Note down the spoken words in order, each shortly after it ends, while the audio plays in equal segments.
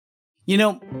You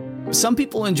know, some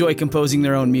people enjoy composing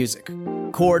their own music,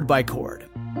 chord by chord,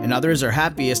 and others are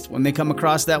happiest when they come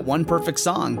across that one perfect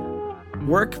song.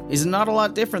 Work is not a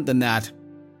lot different than that.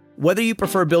 Whether you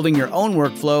prefer building your own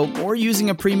workflow or using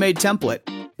a pre-made template,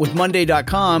 with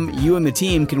Monday.com, you and the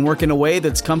team can work in a way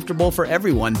that's comfortable for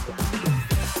everyone.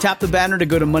 Tap the banner to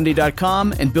go to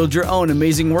Monday.com and build your own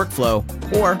amazing workflow,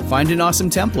 or find an awesome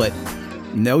template.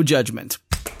 No judgment.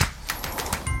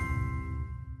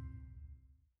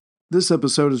 This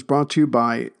episode is brought to you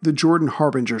by The Jordan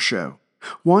Harbinger Show.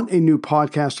 Want a new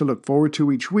podcast to look forward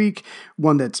to each week?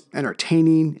 One that's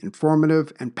entertaining,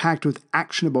 informative, and packed with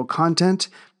actionable content?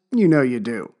 You know you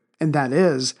do. And that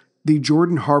is The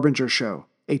Jordan Harbinger Show,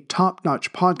 a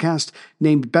top-notch podcast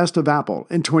named Best of Apple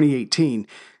in 2018,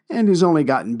 and who's only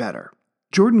gotten better.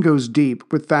 Jordan goes deep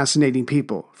with fascinating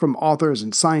people, from authors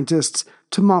and scientists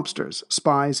to mobsters,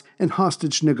 spies, and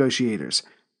hostage negotiators.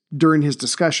 During his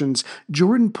discussions,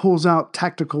 Jordan pulls out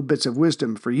tactical bits of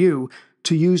wisdom for you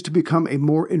to use to become a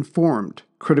more informed,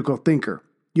 critical thinker.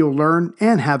 You'll learn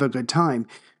and have a good time.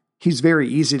 He's very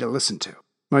easy to listen to.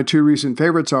 My two recent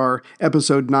favorites are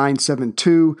Episode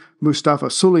 972, Mustafa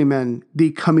Suleyman,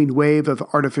 The Coming Wave of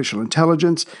Artificial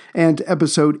Intelligence, and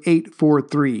Episode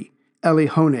 843, Elie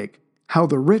Honig, How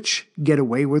the Rich Get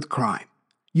Away with Crime.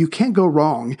 You can't go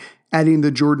wrong adding The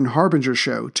Jordan Harbinger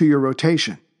Show to your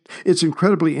rotation. It's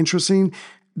incredibly interesting.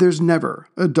 There's never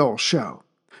a dull show.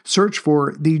 Search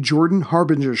for The Jordan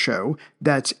Harbinger Show,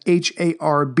 that's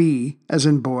Harb as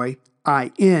in boy,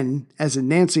 IN as in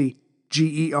Nancy,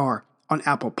 GER, on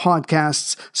Apple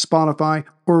Podcasts, Spotify,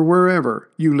 or wherever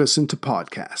you listen to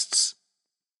podcasts.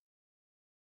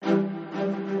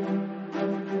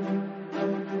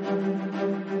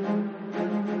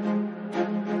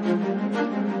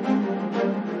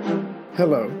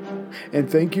 Hello, and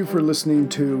thank you for listening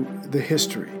to The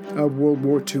History of World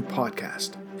War II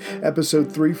podcast,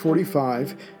 episode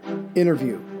 345,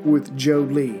 interview with Joe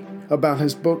Lee about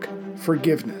his book,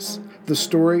 Forgiveness, the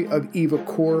story of Eva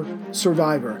Kor,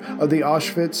 survivor of the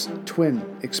Auschwitz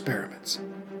twin experiments.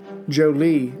 Joe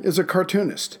Lee is a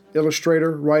cartoonist,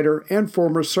 illustrator, writer, and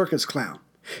former circus clown.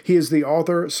 He is the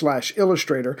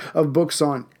author/illustrator of books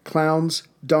on clowns,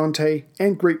 Dante,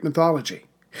 and Greek mythology,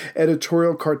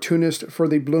 editorial cartoonist for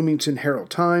the Bloomington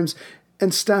Herald-Times,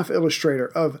 and staff illustrator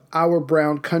of Our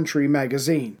Brown Country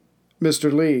magazine.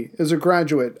 Mr. Lee is a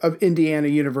graduate of Indiana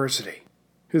University.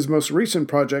 His most recent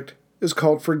project is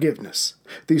called Forgiveness,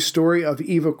 the story of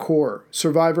Eva Kor,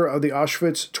 survivor of the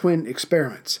Auschwitz twin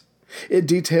experiments. It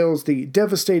details the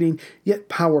devastating yet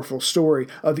powerful story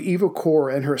of Eva Kor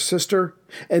and her sister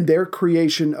and their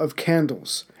creation of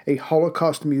Candles, a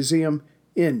Holocaust museum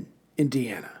in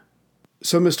Indiana.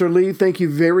 So, Mr. Lee, thank you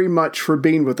very much for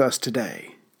being with us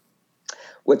today.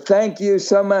 Well, thank you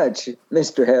so much,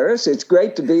 Mr. Harris. It's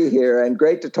great to be here and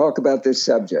great to talk about this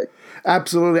subject.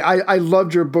 Absolutely. I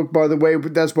loved your book, by the way.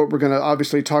 That's what we're going to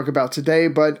obviously talk about today.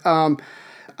 But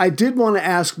I did want to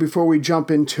ask before we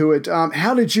jump into it,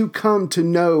 how did you come to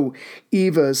know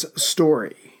Eva's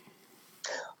story?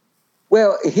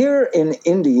 Well, here in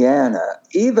Indiana,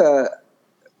 Eva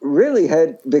really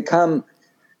had become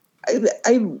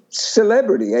a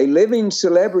celebrity, a living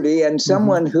celebrity, and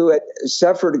someone who had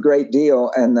suffered a great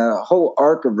deal, and the whole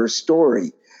arc of her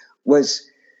story was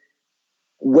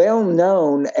well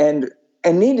known and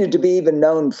needed to be even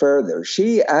known further.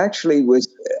 She actually was,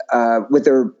 with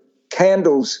her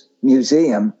Candles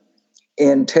Museum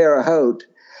in Terre Haute,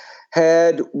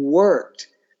 had worked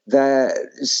that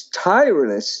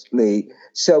tirelessly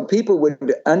so people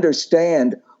would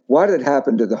understand what had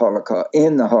happened to the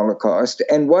Holocaust,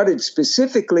 and what had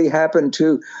specifically happened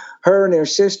to her and her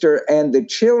sister and the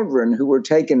children who were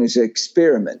taken as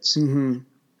experiments. Mm-hmm.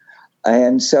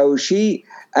 And so she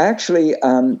actually,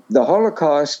 the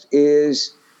Holocaust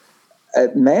is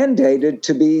mandated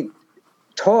to be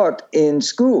taught in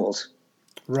schools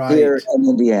here in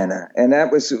Indiana, and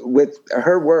that was with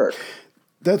her work.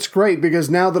 That's great, because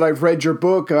now that I've read your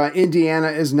book, Indiana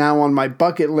is now on my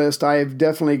bucket list. I have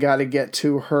definitely got to get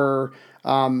to her,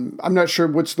 I'm not sure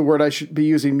what's the word I should be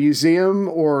using, museum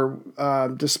or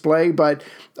display, but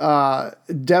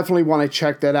definitely want to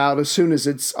check that out as soon as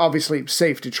it's obviously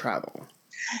safe to travel.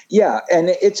 Yeah,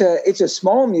 and it's a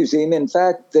small museum. In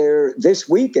fact, this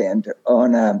weekend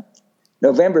on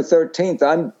November 13th,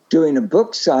 I'm doing a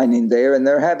book signing there, and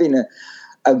they're having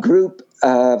a group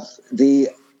of the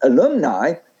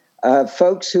alumni,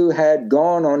 folks who had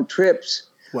gone on trips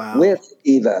with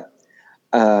Eva.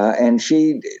 And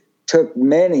she took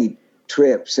many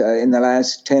trips in the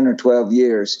last 10 or 12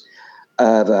 years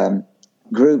of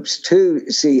groups to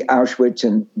see Auschwitz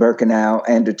and Birkenau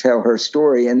and to tell her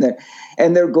story. And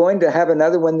they're going to have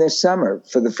another one this summer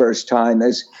for the first time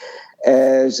as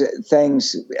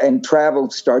things and travel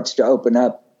starts to open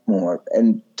up more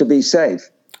and to be safe.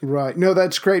 Right. No,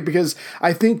 that's great, because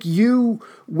I think you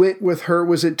went with her,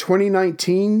 was it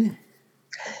 2019?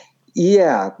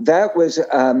 Yeah, that was,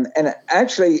 and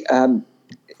actually,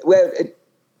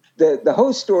 the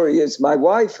whole story is my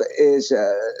wife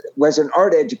was an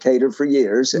art educator for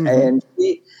years, and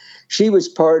she was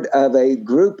part of a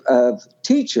group of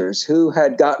teachers who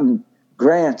had gotten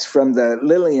grants from the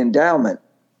Lilly Endowment.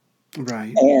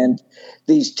 Right. And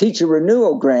these teacher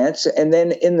renewal grants, and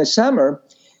then in the summer,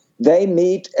 they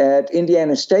meet at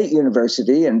Indiana State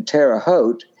University in Terre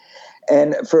Haute,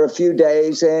 and for a few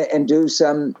days and do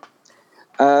some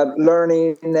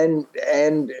learning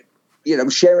and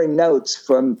sharing notes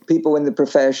from people in the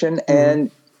profession.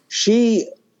 And she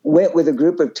went with a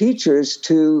group of teachers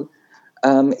to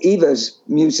Eva's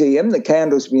museum, the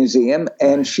Candles Museum,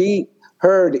 and she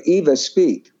heard Eva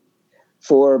speak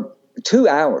for 2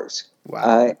 hours.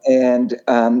 Wow. And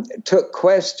took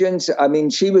questions. I mean,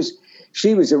 she was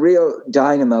a real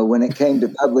dynamo when it came to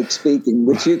public speaking,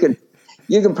 which you can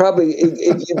probably,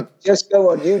 if you just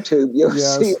go on YouTube, you'll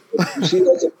see she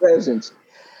has a presence.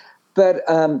 But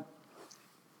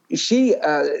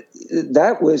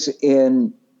that was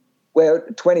in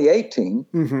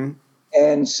 2018.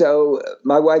 And so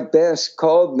my wife Bess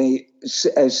called me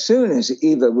as soon as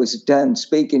Eva was done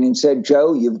speaking and said,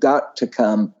 "Joe, you've got to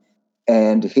come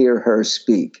and hear her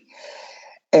speak."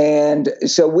 And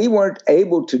so we weren't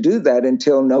able to do that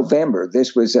until November.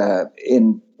 This was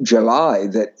in July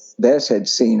that Bess had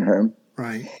seen her.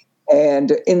 Right.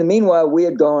 And in the meanwhile, we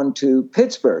had gone to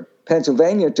Pittsburgh,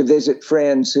 Pennsylvania, to visit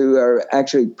friends who are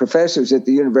actually professors at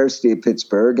the University of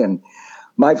Pittsburgh. And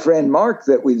my friend Mark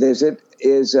that we visit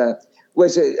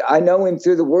I know him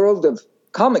through the world of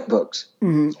comic books.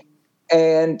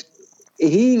 And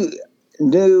he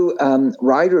knew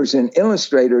writers and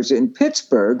illustrators in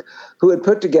Pittsburgh who had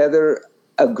put together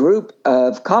a group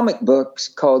of comic books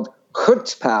called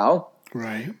Chutzpah,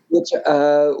 right, which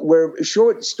were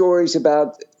short stories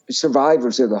about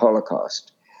survivors of the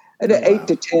Holocaust, at 8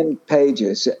 to 10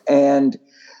 pages. And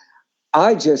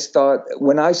I just thought,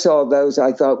 when I saw those,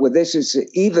 I thought, well, this is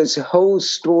Eva's whole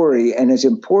story, and as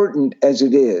important as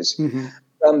it is,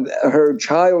 from her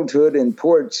childhood in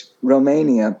Ports,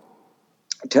 Romania,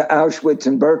 to Auschwitz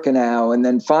and Birkenau, and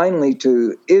then finally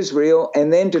to Israel,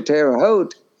 and then to Terre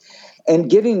Haute, and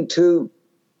getting to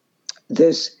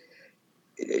this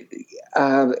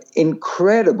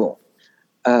incredible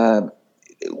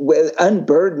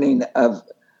unburdening of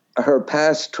her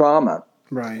past trauma,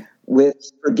 right,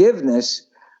 with forgiveness,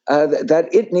 that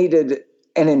it needed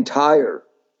an entire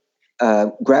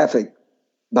graphic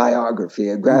biography,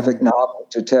 a graphic novel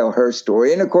to tell her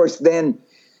story. And of course, then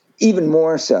even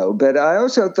more so. But I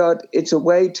also thought it's a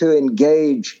way to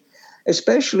engage,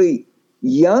 especially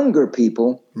younger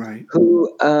people, right, who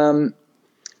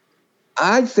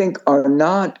I think are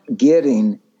not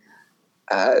getting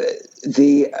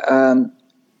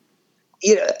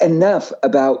enough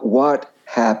about what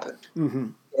happened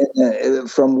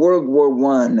from World War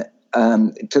I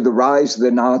to the rise of the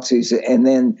Nazis, and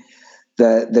then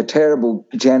the terrible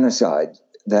genocide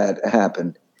that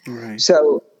happened. right.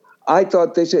 So I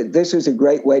thought this was a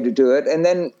great way to do it. And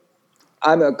then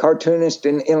I'm a cartoonist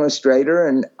and illustrator,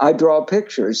 and I draw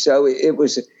pictures. So it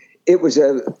was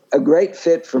a great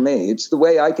fit for me. It's the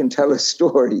way I can tell a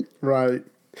story. Right.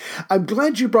 I'm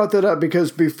glad you brought that up,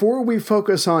 because before we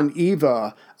focus on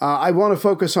Eva, I want to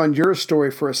focus on your story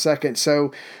for a second.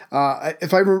 So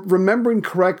if I'm remembering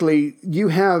correctly, you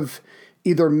have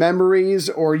either memories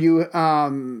or you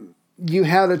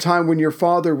had a time when your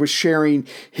father was sharing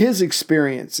his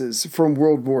experiences from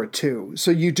World War II.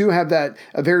 So you do have a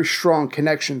very strong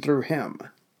connection through him.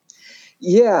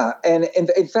 Yeah. And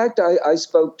in fact, I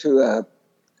spoke to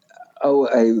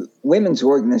a women's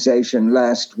organization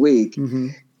last week.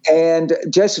 And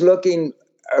just looking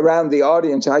around the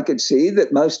audience, I could see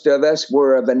that most of us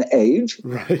were of an age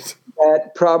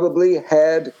that probably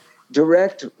had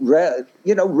direct,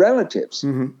 relatives,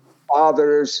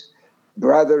 fathers,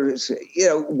 brothers,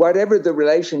 whatever the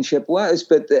relationship was,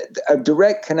 but a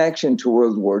direct connection to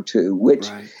World War II, which,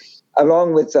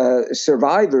 along with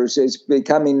survivors, is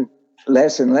becoming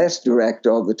less and less direct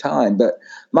all the time. But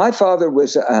my father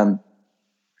was,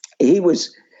 he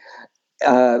was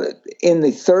in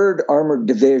the 3rd Armored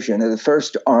Division of the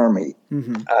 1st Army.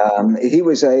 He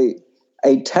was a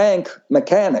tank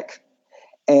mechanic,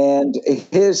 and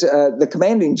the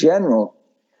commanding general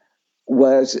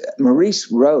was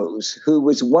Maurice Rose, who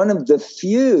was one of the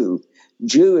few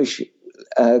Jewish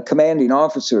commanding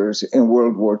officers in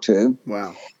World War II.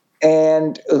 Wow.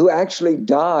 And who actually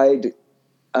died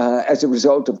as a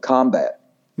result of combat.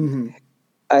 Mm-hmm.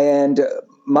 And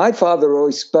my father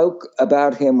always spoke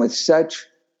about him with such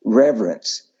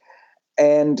reverence.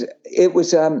 And it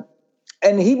was, and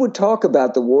he would talk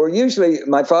about the war. Usually,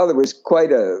 my father was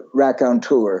quite a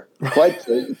raconteur, quite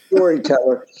a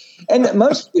storyteller. And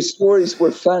most of his stories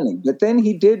were funny. But then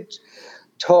he did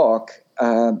talk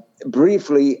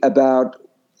briefly about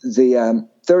the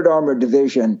 3rd Armored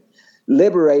Division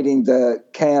liberating the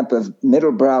camp of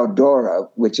Mittelbrau Dora,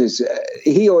 which is,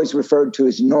 he always referred to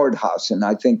as Nordhausen.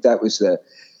 I think that was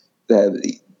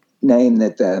the name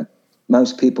that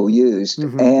most people used.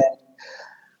 Mm-hmm. And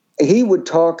he would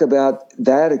talk about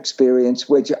that experience,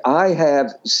 which I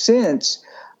have since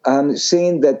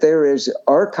seen that there is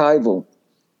archival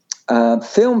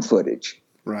film footage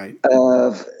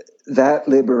of that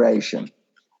liberation.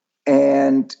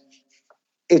 And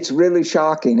it's really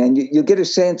shocking. And you get a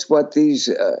sense what these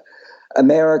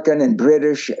American and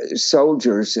British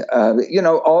soldiers,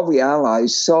 all the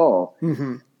Allies saw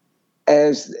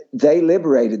as they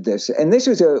liberated this. And this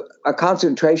was a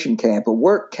concentration camp, a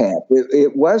work camp.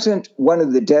 It wasn't one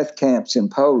of the death camps in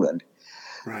Poland.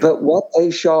 Right. But what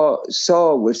they saw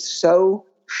was so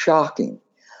shocking.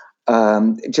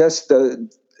 Just the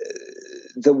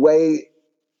way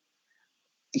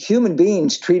human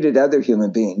beings treated other human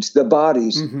beings, the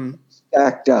bodies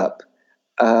stacked up,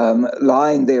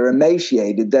 lying there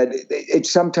emaciated, that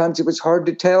sometimes it was hard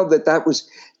to tell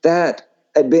that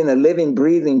had been a living,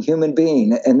 breathing human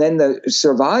being. And then the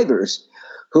survivors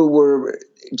who were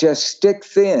just stick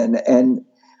thin and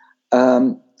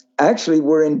actually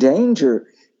were in danger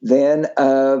then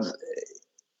of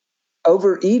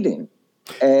overeating,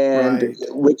 and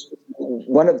which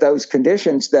one of those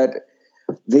conditions that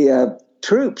the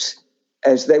troops,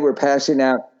 as they were passing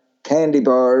out candy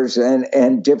bars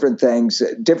and different things,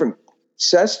 different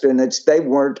sustenance, they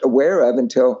weren't aware of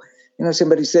until,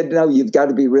 somebody said, no, you've got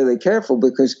to be really careful,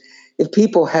 because if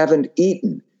people haven't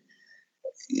eaten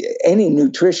any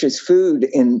nutritious food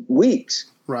in weeks,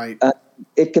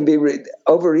 it can be,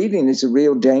 overeating is a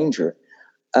real danger.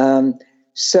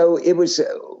 So it was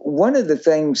one of the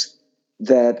things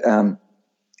that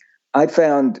I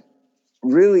found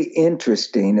really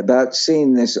interesting about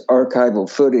seeing this archival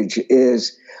footage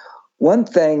is one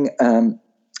thing, and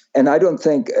I don't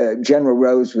think General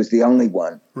Rose was the only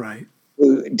one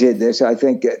who did this. I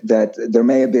think that there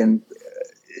may have been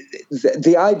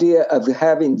the idea of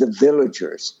having the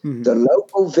villagers, the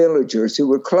local villagers who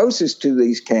were closest to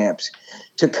these camps,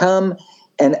 to come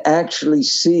and actually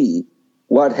see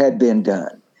what had been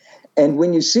done. And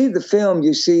when you see the film,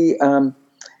 you see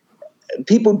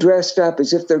people dressed up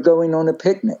as if they're going on a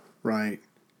picnic.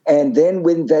 And then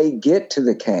when they get to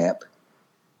the camp,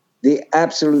 the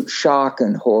absolute shock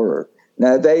and horror.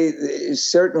 Now, they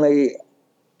certainly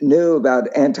knew about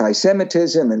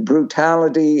anti-Semitism and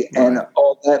brutality and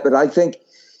all that, but I think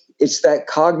it's that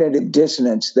cognitive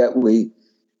dissonance that we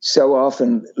so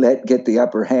often let get the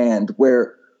upper hand,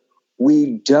 where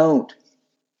we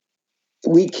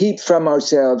keep from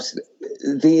ourselves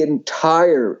the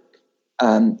entire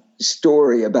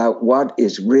story about what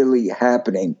is really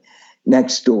happening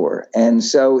next door. And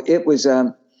so it was,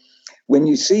 when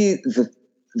you see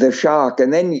the shock,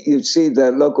 and then you see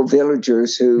the local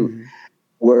villagers who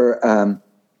were,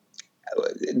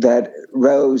 that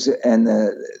Rose and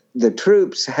the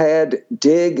troops had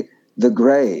dig the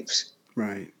graves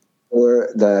for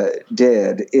the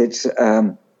dead. It's,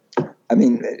 to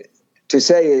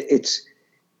say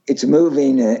it's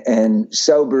moving and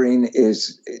sobering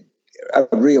is a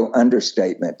real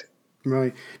understatement.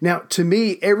 Now, to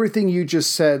me, everything you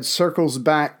just said circles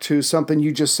back to something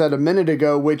you just said a minute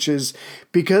ago, which is,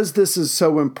 because this is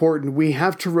so important, we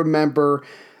have to remember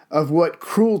of what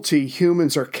cruelty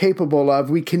humans are capable of.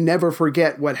 We can never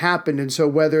forget what happened. And so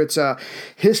whether it's a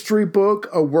history book,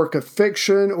 a work of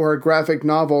fiction, or a graphic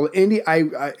novel,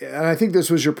 I think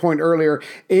this was your point earlier,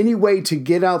 any way to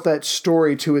get out that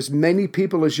story to as many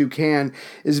people as you can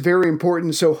is very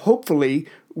important. So hopefully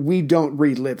we don't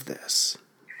relive this.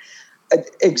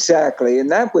 Exactly.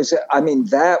 And that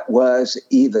was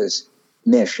Eva's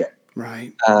mission.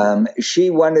 She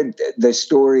wanted the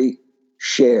story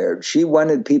shared. She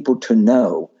wanted people to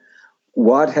know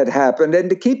what had happened and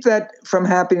to keep that from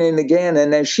happening again.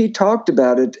 And as she talked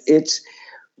about it, it's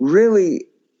really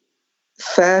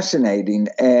fascinating,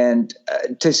 and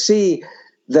to see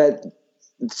that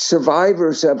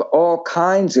survivors of all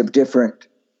kinds of different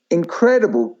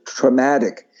incredible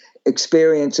traumatic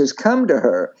experiences come to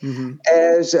her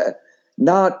as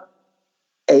not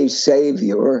a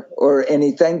savior or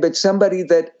anything, but somebody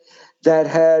that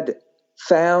had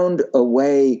found a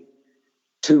way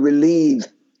to relieve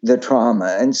the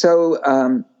trauma. And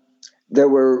so there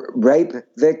were rape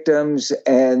victims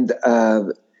and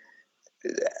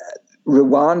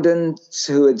Rwandans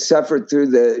who had suffered through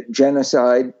the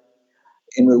genocide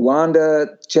in Rwanda,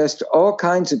 just all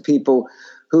kinds of people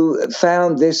who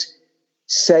found this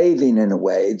saving in a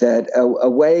way, that a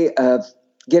way of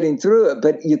getting through it.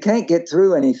 But you can't get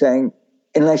through anything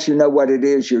unless you know what it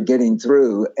is you're getting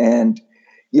through. And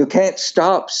you can't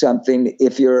stop something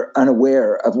if you're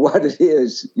unaware of what it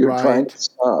is you're trying to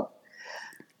stop.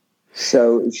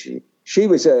 So she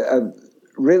was a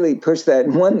really pushed that.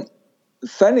 And one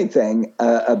funny thing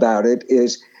about it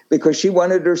is because she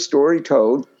wanted her story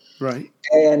told. Right.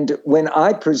 And when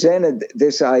I presented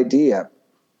this idea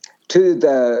to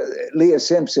the Leah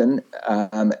Simpson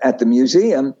at the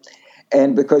museum,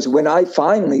 and because when I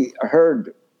finally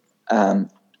heard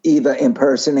Eva in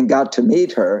person and got to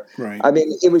meet her, I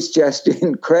mean, it was just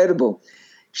incredible.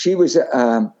 She was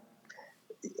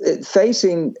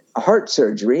facing heart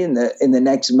surgery in the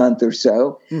next month or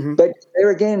so, but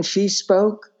there again, she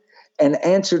spoke and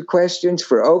answered questions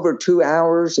for over 2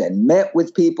 hours and met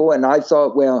with people. And I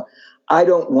thought, well, I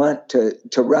don't want to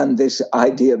run this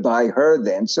idea by her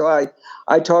then. So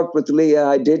I talked with Leah,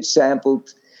 I did sample,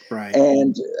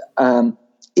 and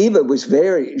Eva was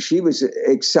she was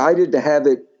excited to have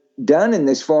it done in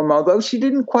this form, although she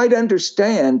didn't quite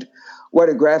understand what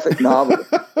a graphic novel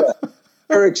was.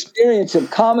 Her experience of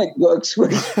comic books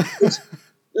was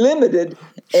limited.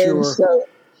 And so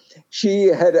she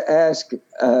had asked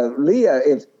Leah,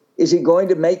 is he going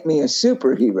to make me a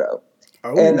superhero?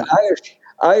 Oh. And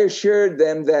I assured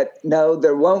them that, no,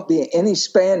 there won't be any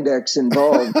spandex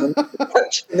involved in the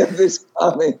production of this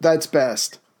comic. That's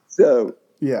best. So,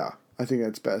 yeah, I think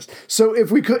that's best. So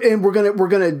if we could, and we're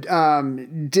gonna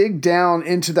dig down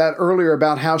into that earlier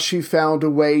about how she found a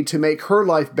way to make her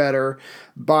life better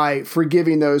by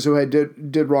forgiving those who had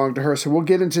did wrong to her. So we'll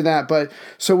get into that. But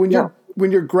so when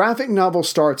your graphic novel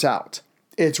starts out,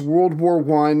 it's World War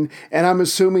I, and I'm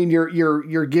assuming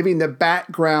you're giving the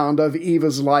background of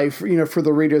Eva's life, for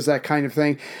the readers, that kind of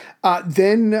thing.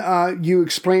 Then you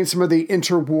explain some of the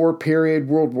interwar period.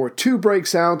 World War II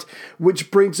breaks out, which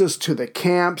brings us to the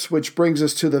camps, which brings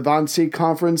us to the Wannsee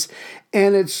Conference,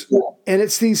 and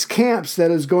it's these camps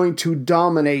that is going to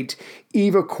dominate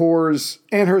Eva Kors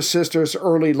and her sister's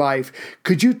early life.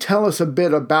 Could you tell us a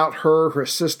bit about her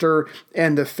sister,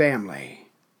 and the family?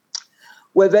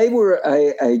 Well, they were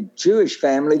a Jewish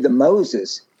family, the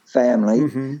Moses family,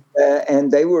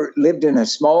 and they lived in a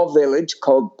small village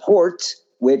called Ports,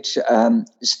 which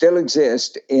still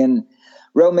exists in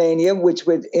Romania, which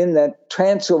was in the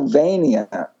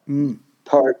Transylvania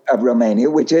part of Romania,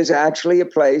 which is actually a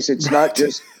place. It's not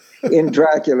just in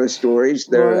Dracula stories.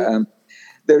 There's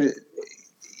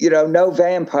no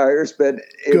vampires, but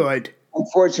good.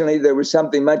 Unfortunately, there was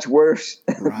something much worse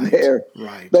there.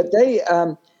 Right. But they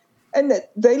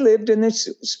lived in this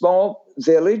small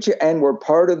village and were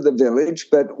part of the village.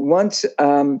 But once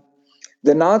the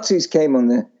Nazis came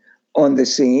on the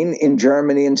scene in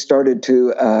Germany and started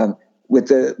to with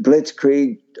the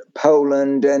Blitzkrieg,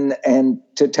 Poland, and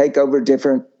to take over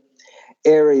different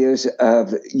areas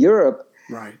of Europe,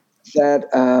 that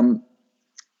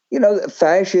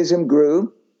fascism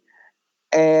grew,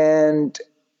 and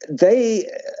they,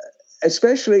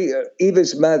 especially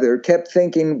Eva's mother, kept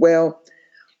thinking, well,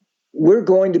 we're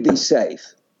going to be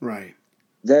safe. Right.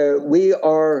 We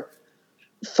are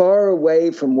far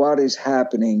away from what is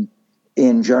happening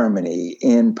in Germany,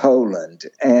 in Poland.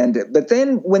 But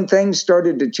then when things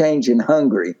started to change in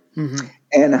Hungary,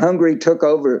 and Hungary took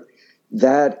over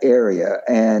that area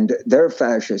and their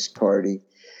fascist party,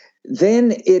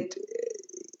 then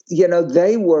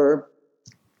they were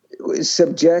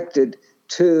subjected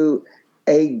to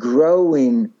a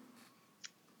growing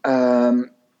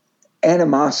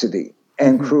animosity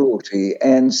and cruelty.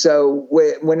 And so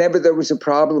whenever there was a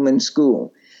problem in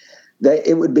school,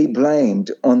 it would be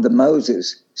blamed on the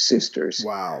Moses sisters.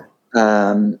 Wow.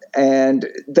 And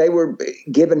they were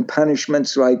given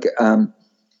punishments like,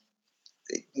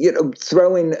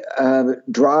 throwing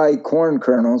dry corn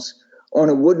kernels on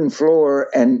a wooden floor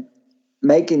and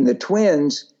making the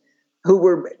twins, who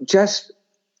were just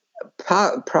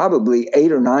probably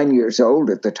 8 or 9 years old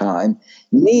at the time,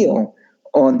 kneel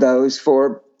on those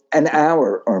for an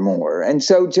hour or more. And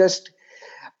so just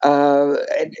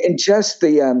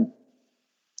the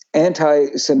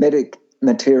anti-Semitic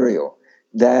material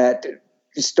that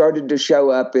started to show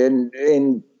up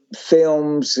in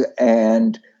films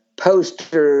and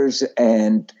posters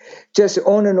and just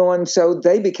on and on. So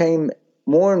they became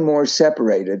more and more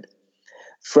separated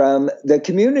from the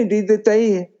community that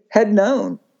they had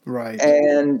known. Right.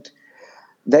 And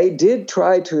they did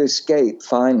try to escape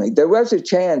finally. There was a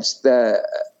chance that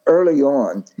early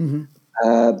on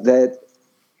that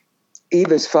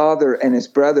Eva's father and his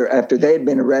brother, after they had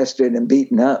been arrested and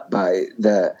beaten up by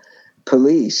the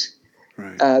police,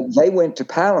 they went to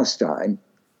Palestine,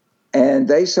 and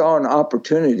they saw an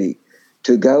opportunity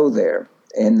to go there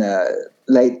in the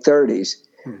late 30s.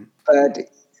 But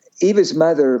Eva's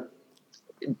mother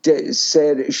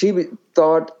said she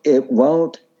thought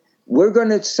we're going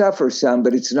to suffer some,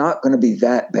 but it's not going to be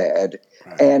that bad.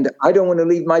 And I don't want to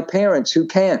leave my parents who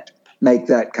can't make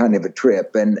that kind of a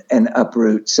trip and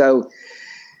uproot. So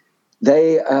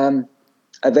they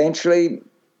eventually,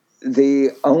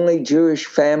 the only Jewish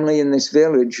family in this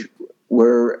village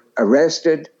were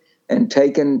arrested and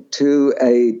taken to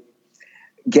a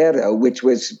ghetto, which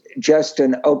was just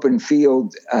an open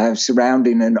field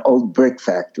surrounding an old brick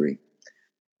factory.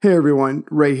 Hey everyone,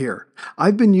 Ray here.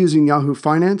 I've been using Yahoo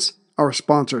Finance, our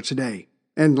sponsor today.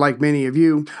 And like many of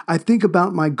you, I think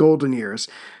about my golden years,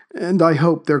 and I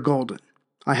hope they're golden.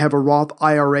 I have a Roth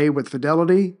IRA with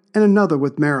Fidelity and another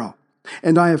with Merrill,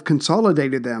 and I have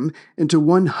consolidated them into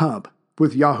one hub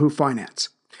with Yahoo Finance.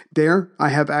 There, I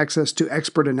have access to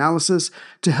expert analysis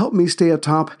to help me stay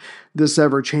atop this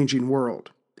ever-changing world.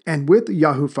 And with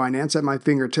Yahoo Finance at my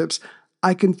fingertips,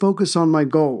 I can focus on my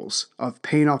goals of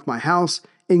paying off my house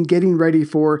and getting ready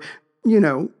for,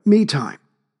 me time.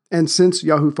 And since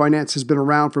Yahoo Finance has been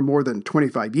around for more than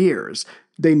 25 years,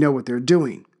 they know what they're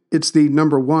doing. It's the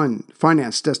 #1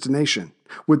 finance destination,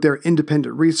 with their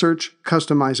independent research,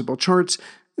 customizable charts,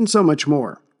 and so much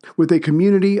more. With a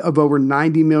community of over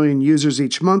 90 million users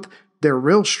each month, their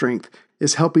real strength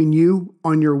is helping you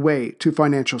on your way to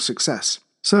financial success.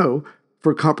 So,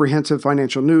 for comprehensive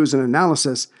financial news and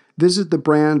analysis, visit the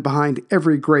brand behind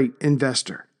every great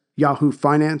investor,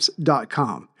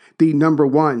 yahoofinance.com, the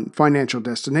 #1 financial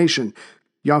destination,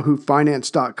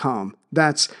 yahoofinance.com.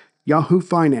 That's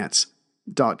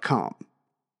yahoofinance.com.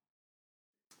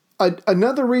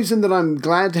 Another reason that I'm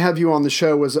glad to have you on the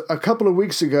show was a couple of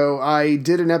weeks ago, I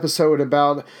did an episode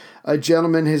about a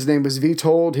gentleman. His name was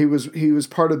Witold. He was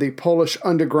part of the Polish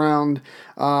underground.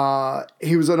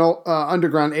 He was an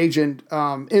underground agent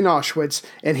in Auschwitz,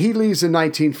 and he leaves in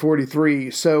 1943.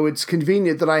 So it's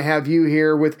convenient that I have you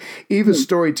here with Eva's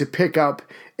story to pick up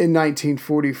in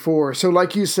 1944. So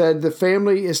like you said, the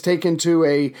family is taken to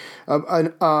a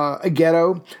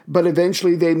ghetto, but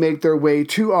eventually they make their way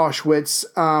to Auschwitz.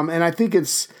 And I think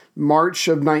it's March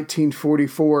of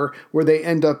 1944 where they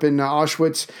end up in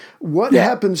Auschwitz. What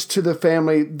happens to the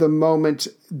family the moment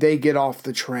they get off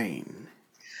the train?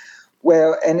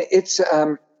 Well, and it's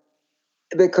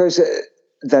because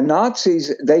the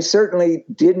Nazis, they certainly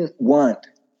didn't want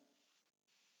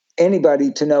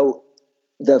anybody to know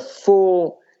the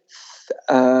full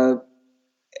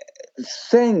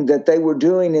thing that they were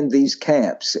doing in these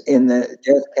camps, in the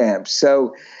death camps.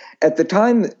 So at the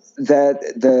time that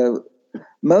the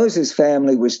Moses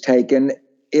family was taken,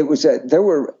 it was there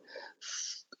were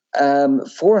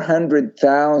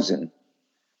 400,000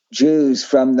 Jews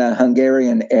from the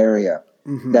Hungarian area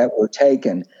that were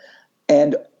taken,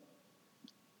 and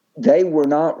they were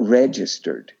not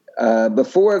registered.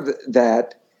 Before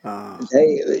that,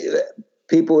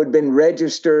 people had been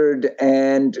registered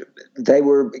and they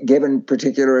were given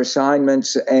particular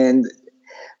assignments,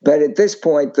 but at this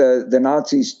point, the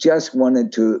Nazis just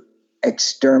wanted to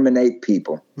exterminate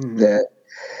people.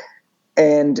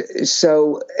 And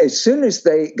so as soon as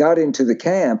they got into the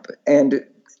camp, and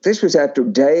this was after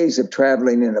days of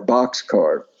traveling in a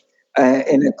boxcar,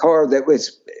 in a car that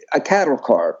was a cattle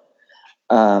car,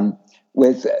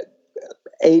 with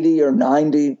 80 or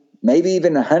 90, maybe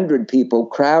even 100 people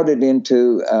crowded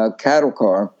into a cattle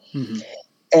car.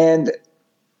 And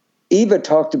Eva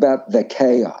talked about the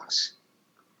chaos,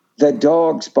 the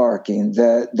dogs barking,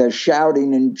 the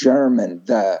shouting in German,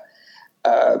 the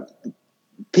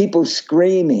people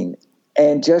screaming,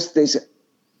 and just this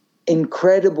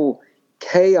incredible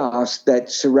chaos that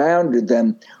surrounded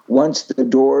them once the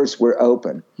doors were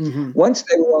open. Once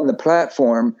they were on the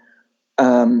platform,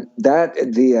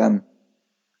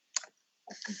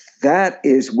 that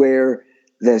is where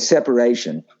the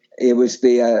separation. It was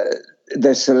the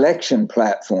selection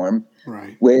platform,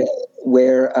 right,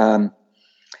 where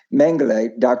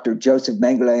Mengele, Dr. Joseph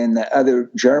Mengele, and the other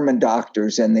German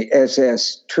doctors and the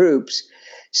SS troops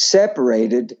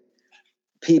separated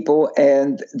people,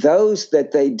 and those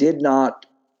that they did not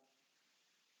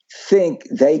think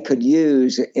they could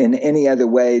use in any other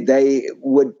way, they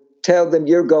would tell them,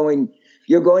 you're going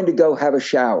to go have a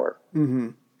shower.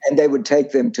 and they would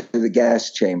take them to the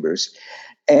gas chambers.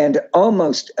 And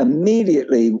almost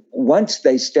immediately, once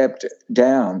they stepped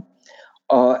down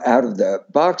out of the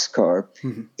boxcar,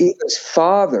 Eva's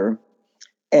father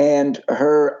and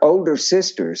her older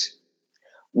sisters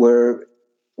were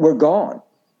gone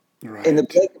in the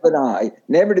blink of an eye,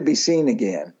 never to be seen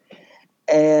again.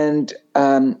 And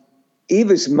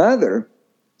Eva's mother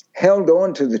held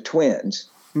on to the twins,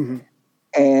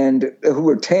 and who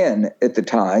were 10 at the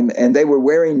time, and they were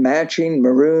wearing matching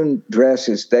maroon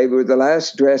dresses. They were the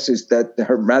last dresses that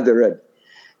her mother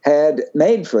had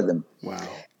made for them. Wow.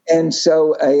 And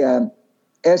so a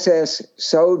SS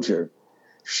soldier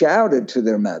shouted to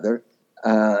their mother,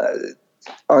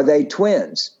 are they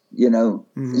twins?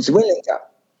 Zwillinga.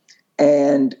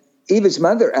 And Eva's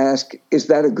mother asked, is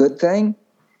that a good thing?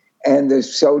 And the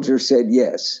soldier said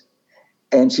yes.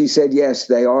 And she said, yes,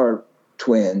 they are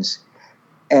twins.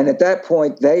 And at that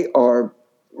point, they are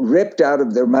ripped out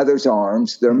of their mother's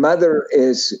arms. Their mother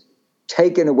is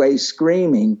taken away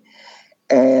screaming,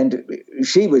 and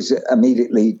she was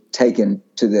immediately taken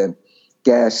to the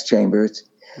gas chambers.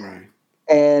 Right.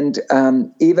 And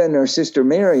Eva and her sister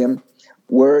Miriam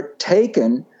were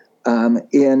taken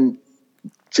in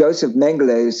Joseph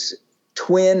Mengelé's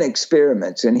twin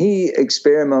experiments. And he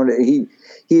experimented,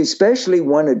 he especially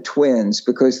wanted twins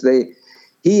because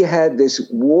he had this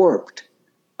warped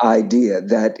idea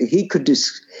that he could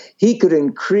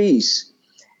increase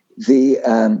the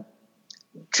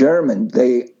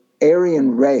the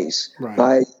Aryan race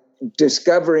by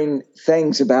discovering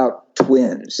things about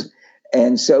twins,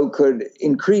 and so could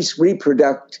increase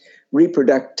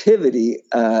reproductivity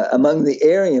among the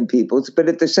Aryan peoples, but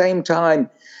at the same time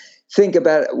think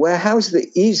about, well, how's the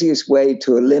easiest way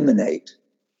to eliminate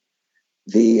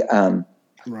the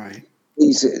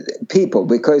these people?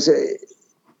 Because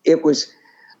it was,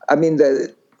 I mean,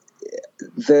 the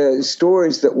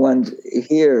stories that one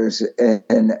hears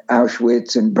in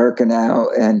Auschwitz and Birkenau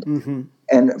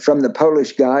and from the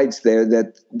Polish guides there,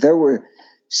 that there were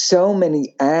so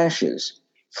many ashes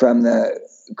from the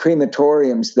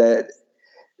crematoriums that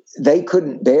they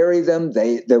couldn't bury them.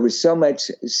 There was so much.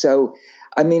 So,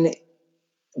 I mean,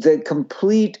 the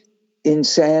complete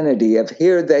insanity of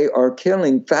here they are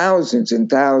killing thousands and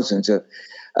thousands of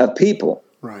people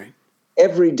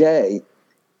every day.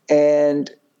 And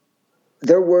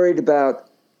they're worried about,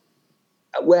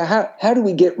 well, how do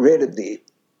we get rid of the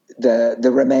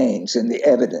remains and the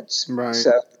evidence? Right.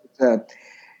 So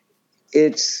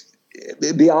it's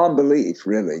beyond belief,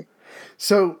 really.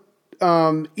 So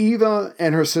Eva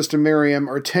and her sister Miriam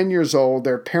are 10 years old.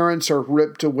 Their parents are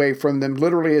ripped away from them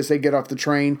literally as they get off the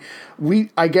train.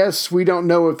 I guess we don't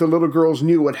know if the little girls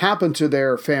knew what happened to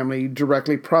their family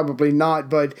directly. Probably not.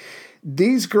 But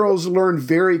these girls learn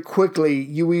very quickly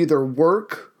you either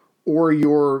work or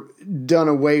you're done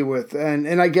away with.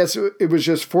 And I guess it was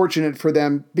just fortunate for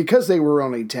them, because they were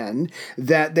only 10,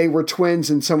 that they were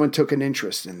twins and someone took an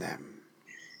interest in them.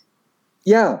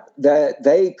 Yeah, that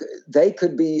they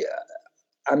could be.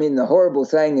 I mean, the horrible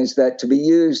thing is that to be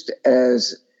used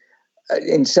as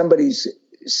in somebody's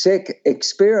sick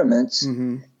experiments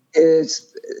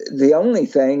is the only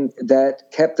thing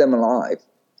that kept them alive.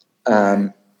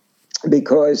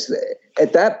 Because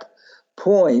at that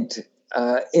point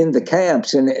in the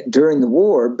camps and during the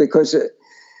war, because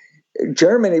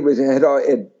Germany was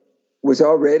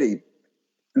already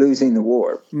losing the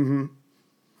war,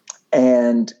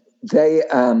 and they.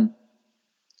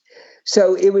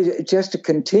 So it was just to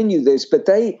continue this, but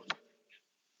they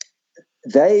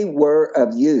were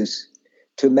of use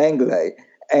to Mengele,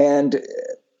 and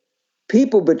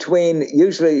people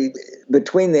usually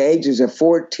between the ages of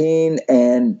 14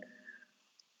 and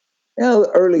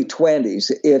early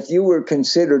 20s, if you were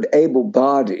considered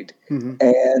able-bodied,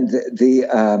 and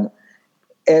the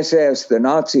SS, the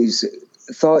Nazis,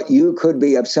 thought you could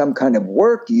be of some kind of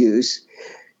work use,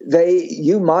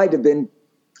 you might have been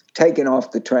taken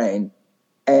off the train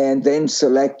and then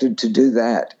selected to do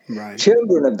that. Right.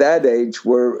 Children of that age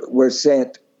were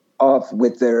sent off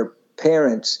with their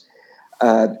parents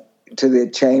to the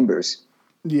chambers.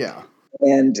 Yeah.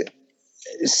 And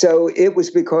so it was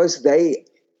because they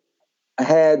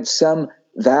had some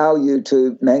value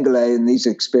to Mengele in these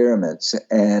experiments.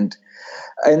 And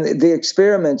the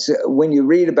experiments, when you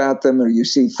read about them or you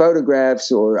see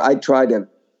photographs, or I try to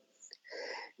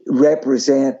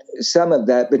represent some of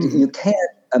that, but you can't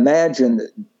imagine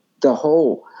the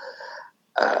whole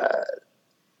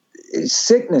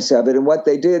sickness of it and what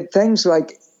they did. Things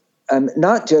like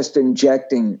not just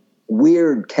injecting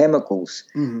weird chemicals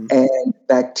and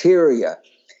bacteria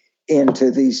into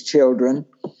these children,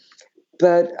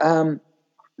 but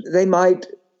they might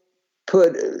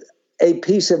put a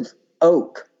piece of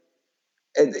oak,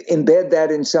 embed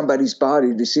that in somebody's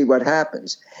body to see what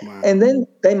happens. Wow. And then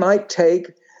they might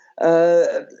take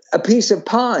a piece of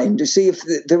pine to see if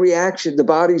the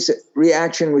body's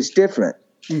reaction was different.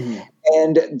 Mm-hmm.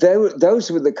 And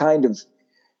those were the kind of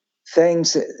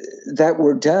things that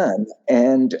were done.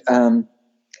 And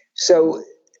so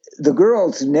the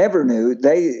girls never knew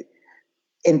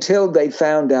until they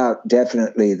found out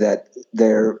definitely that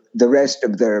the rest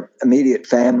of their immediate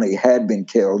family had been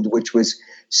killed, which was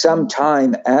some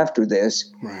time after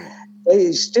this. Right.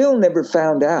 They still never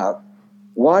found out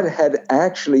what had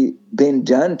actually been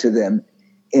done to them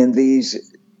in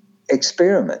these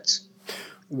experiments.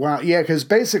 Wow, yeah, because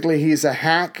basically he's a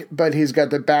hack, but he's got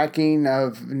the backing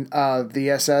of the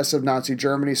SS of Nazi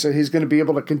Germany, so he's going to be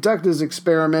able to conduct his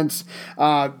experiments.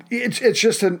 It's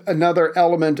just another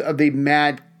element of the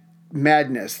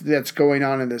madness that's going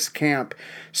on in this camp.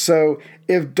 So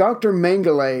if Dr.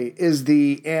 Mengele is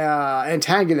the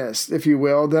antagonist, if you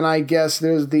will, then I guess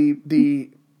there's the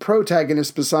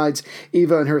protagonist besides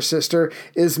Eva and her sister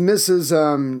is Mrs.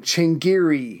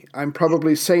 Changiri. I'm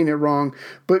probably saying it wrong,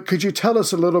 but could you tell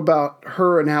us a little about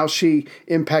her and how she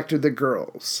impacted the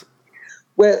girls?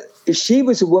 Well, she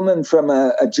was a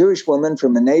Jewish woman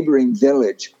from a neighboring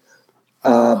village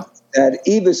that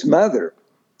Eva's mother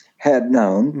had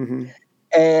known, mm-hmm.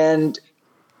 and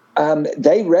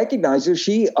they recognized her.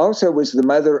 She also was the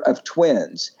mother of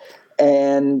twins,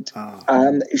 and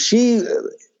she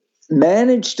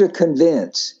managed to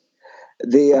convince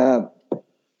the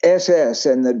SS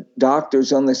and the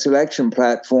doctors on the selection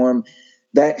platform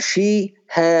that she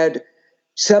had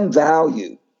some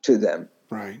value to them.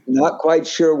 Right. Not quite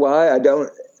sure why. I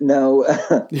don't know.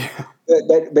 Yeah.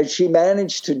 But she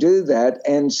managed to do that.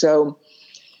 And so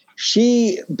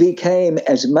she became,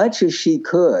 as much as she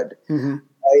could, mm-hmm.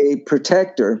 a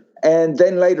protector. And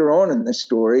then later on in the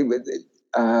story,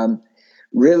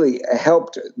 really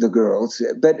helped the girls,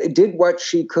 but it did what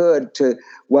she could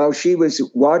while she was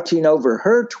watching over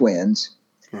her twins,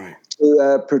 right.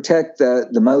 to protect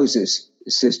the Moses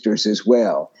sisters as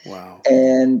well. Wow.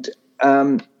 And,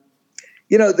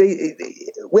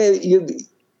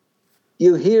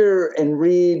 you hear and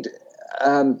read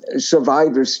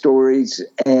survivor stories,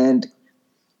 and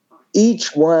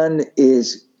each one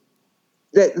is,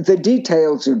 the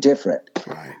details are different.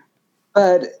 Right.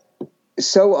 But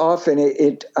so often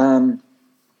it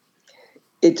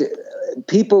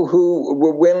people who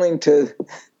were willing to,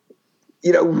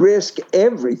 risk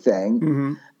everything,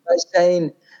 mm-hmm. by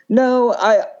saying, no,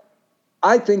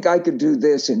 I think I could do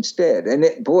this instead. And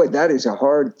that is a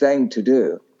hard thing to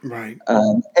do. Right.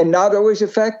 And not always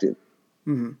effective.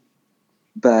 Mm-hmm.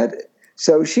 But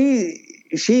so she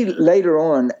later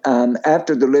on,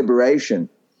 after the liberation,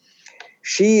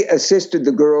 she assisted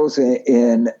the girls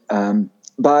in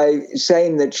by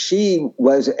saying that she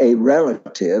was a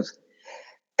relative,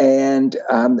 and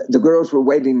the girls were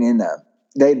waiting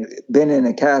they'd been in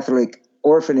a Catholic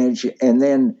orphanage, and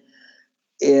then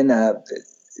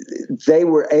they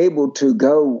were able to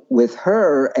go with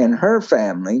her and her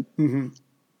family, mm-hmm.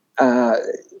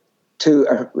 To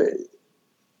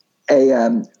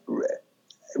a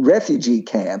refugee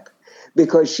camp,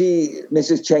 because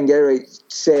Mrs. Changiri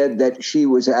said that she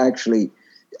was actually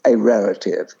a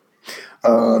relative.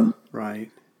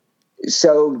 Right.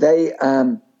 So they,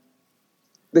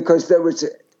 because there was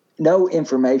no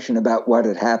information about what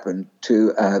had happened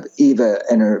to Eva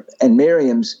and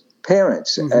Miriam's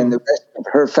parents, mm-hmm. and the rest of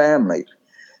her family.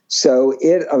 So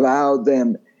it allowed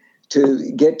them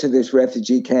to get to this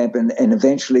refugee camp and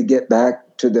eventually get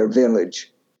back to their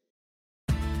village.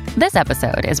 This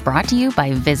episode is brought to you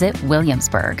by Visit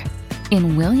Williamsburg.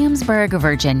 In Williamsburg,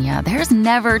 Virginia, there's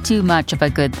never too much of a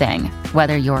good thing.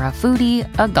 Whether you're a foodie,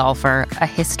 a golfer, a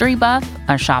history buff,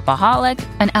 a shopaholic,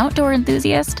 an outdoor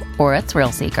enthusiast, or a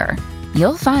thrill seeker,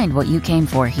 you'll find what you came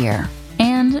for here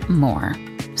and more.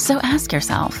 So ask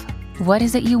yourself, what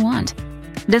is it you want?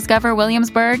 Discover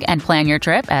Williamsburg and plan your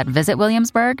trip at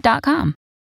visitwilliamsburg.com.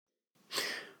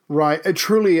 Right,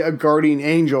 truly a guardian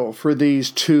angel for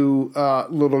these two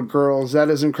little girls. That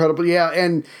is incredible. Yeah,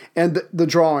 and the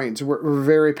drawings were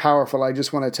very powerful. I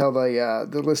just want to tell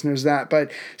the listeners that.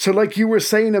 But so, like you were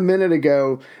saying a minute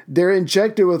ago, they're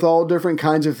injected with all different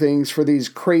kinds of things for these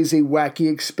crazy, wacky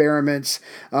experiments.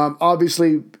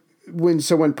 Obviously, when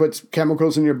someone puts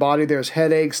chemicals in your body, there's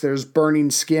headaches, there's burning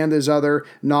skin, there's other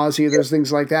nausea, there's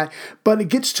things like that. But it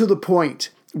gets to the point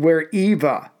where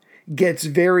Eva gets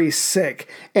very sick.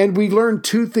 And we learned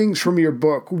two things from your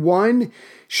book. One,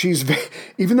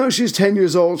 even though she's 10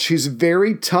 years old, she's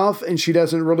very tough and she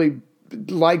doesn't really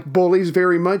like bullies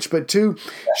very much, but two,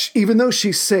 even though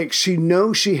she's sick, she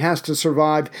knows she has to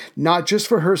survive, not just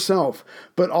for herself,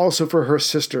 but also for her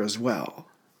sister as well.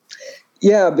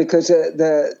 Yeah, because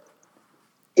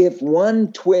if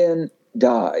one twin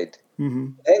died,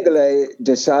 Mengele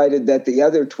decided that the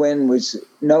other twin was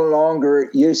no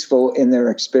longer useful in their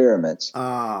experiments.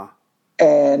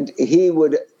 And he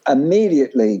would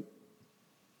immediately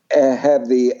have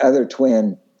the other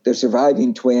twin, the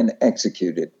surviving twin,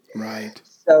 executed. Right.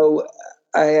 So,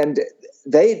 and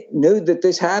they knew that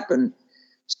this happened.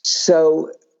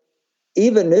 So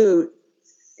Eva knew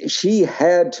she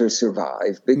had to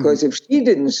survive, because if she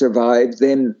didn't survive,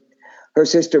 then her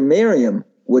sister Miriam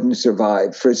wouldn't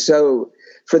survive. For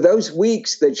those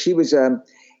weeks that she was in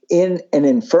an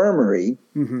infirmary,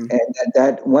 and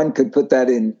that one could put that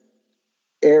in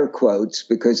air quotes,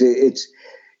 because it's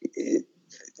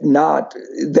not,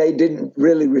 they didn't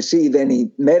really receive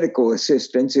any medical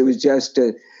assistance. It was just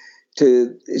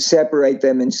to separate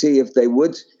them and see if they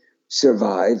would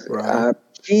survive. Right.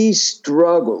 She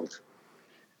struggled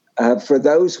for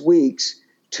those weeks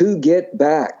to get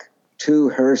back to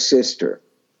her sister,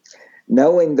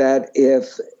 knowing that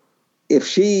if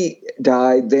she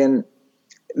died, then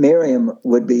Miriam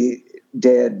would be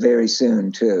dead very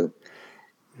soon too.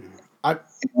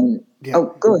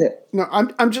 Oh, go ahead. No,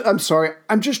 I'm sorry.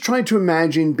 I'm just trying to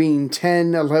imagine being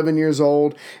 10, 11 years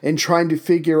old and trying to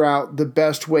figure out the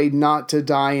best way not to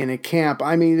die in a camp.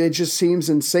 I mean, it just seems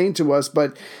insane to us,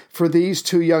 but for these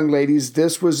two young ladies,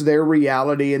 this was their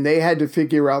reality, and they had to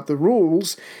figure out the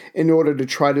rules in order to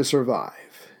try to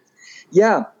survive.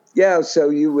 Yeah. So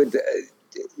you would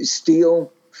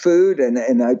steal food,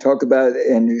 and I talk about,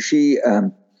 and she,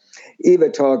 Eva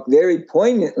talked very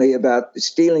poignantly about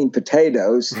stealing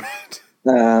potatoes,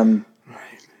 and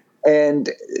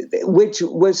which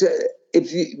was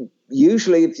if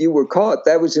you were caught,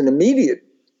 that was an immediate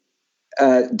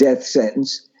death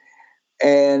sentence,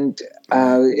 and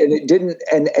it didn't,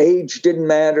 and age didn't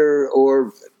matter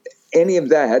or any of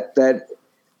that. That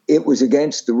it was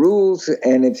against the rules,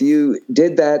 and if you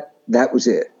did that, that was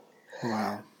it.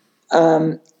 Wow.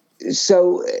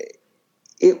 So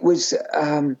it was.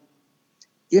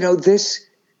 This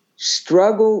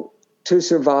struggle to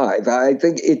survive, I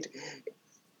think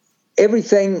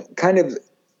everything kind of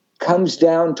comes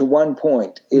down to one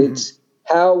point. It's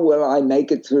how will I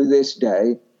make it through this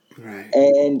day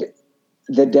and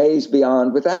the days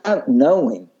beyond without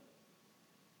knowing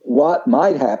what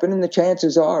might happen. And the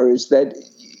chances are is that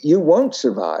you won't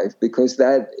survive, because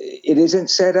that it isn't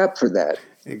set up for that.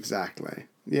 Exactly.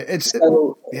 Yeah.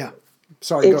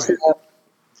 Sorry, go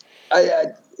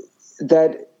ahead.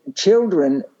 That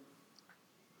children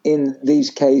in these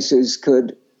cases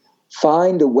could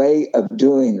find a way of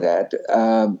doing that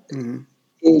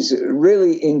is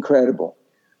really incredible.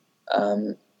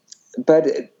 But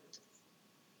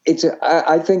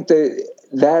I think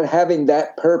that having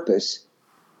that purpose,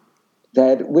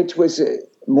 which was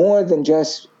more than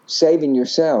just saving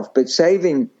yourself, but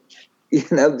saving,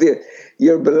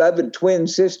 your beloved twin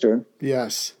sister.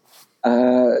 Yes.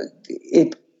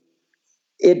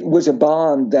 It was a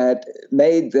bond that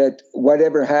made that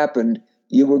whatever happened,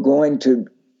 you were going to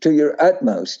your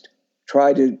utmost,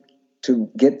 try to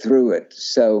get through it.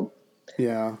 So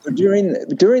yeah,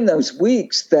 during those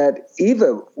weeks that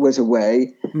Eva was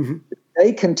away,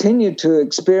 they continued to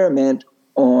experiment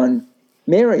on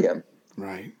Miriam.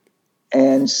 Right.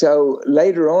 And so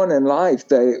later on in life,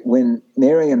 when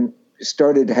Miriam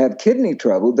started to have kidney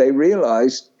trouble, they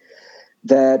realized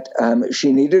that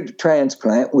she needed a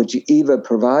transplant, which Eva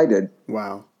provided.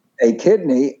 Wow. A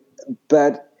kidney,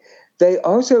 but they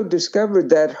also discovered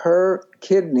that her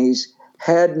kidneys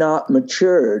had not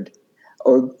matured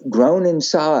or grown in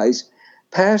size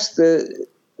past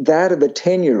that of a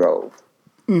 10-year-old.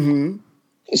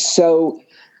 So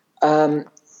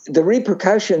the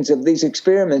repercussions of these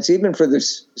experiments, even for the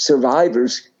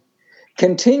survivors,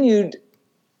 continued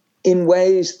in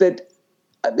ways that,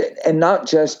 and not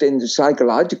just in the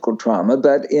psychological trauma,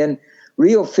 but in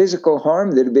real physical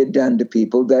harm that had been done to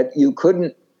people, that you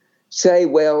couldn't say,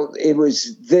 well, it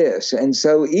was this. And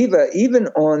so Eva, even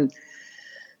on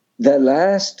that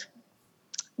last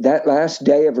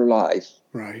day of her life,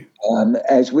 right,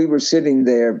 as we were sitting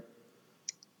there,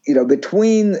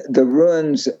 between the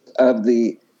ruins of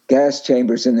the gas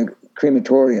chambers and the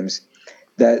crematoriums,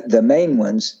 the main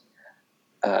ones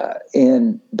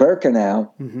in Birkenau,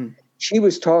 she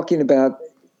was talking about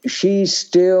she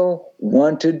still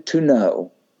wanted to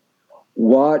know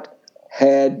what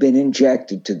had been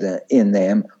injected in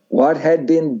them, what had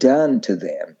been done to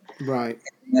them. Right.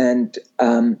 And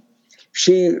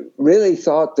she really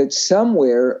thought that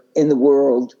somewhere in the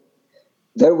world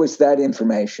there was that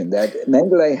information that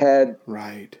Mengele had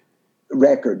Right.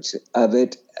 records of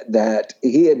it, that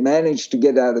he had managed to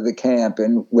get out of the camp,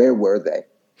 and where were they?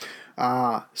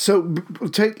 So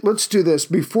let's do this.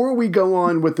 Before we go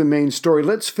on with the main story,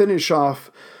 let's finish off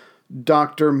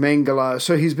Dr. Mengele.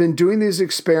 So he's been doing these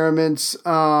experiments.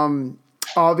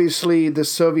 Obviously, the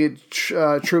Soviet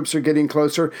troops are getting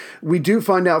closer. We do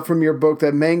find out from your book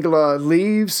that Mengele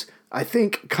leaves, I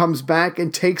think, comes back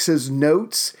and takes his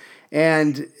notes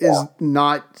and is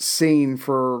not seen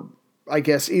for, I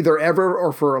guess, either ever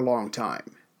or for a long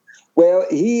time. Well,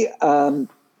 he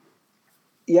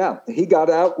got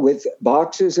out with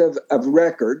boxes of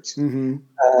records,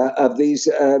 of these,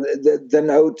 the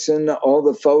notes and all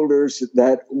the folders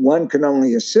that one can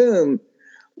only assume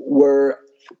were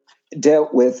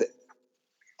dealt with,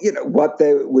 what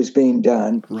was being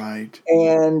done. Right.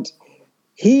 And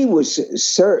he was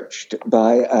searched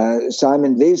by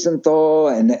Simon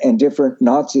Wiesenthal and different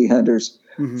Nazi hunters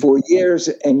for years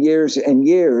and years and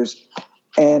years.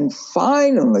 And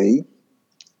finally,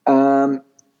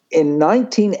 in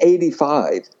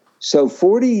 1985, so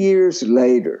 40 years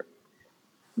later,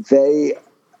 they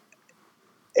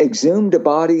exhumed a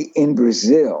body in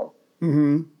Brazil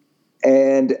and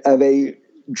of a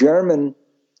German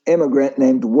immigrant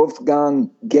named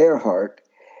Wolfgang Gerhardt.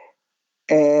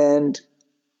 And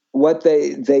what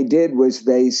they did was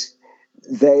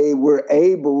they were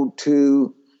able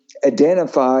to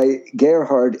identify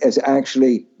Gerhardt as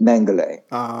actually Mengele.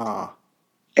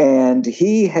 And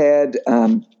he had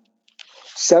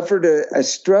suffered a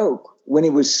stroke when he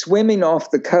was swimming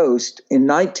off the coast in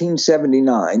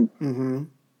 1979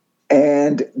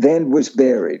 and then was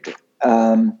buried.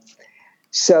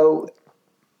 So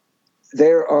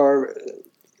there are,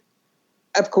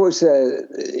 of course,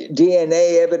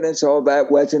 DNA evidence, all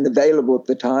that wasn't available at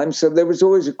the time. So there was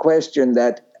always a question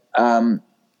that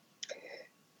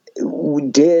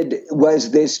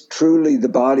was this truly the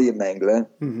body of Mengele?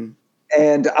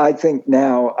 And I think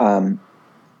now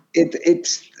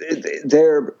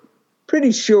they're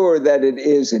pretty sure that it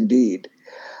is indeed.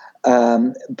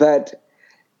 But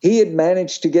he had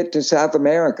managed to get to South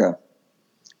America.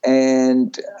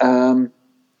 And,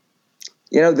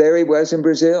 there he was in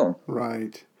Brazil.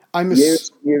 Right.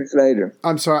 Years later.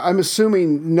 I'm sorry. I'm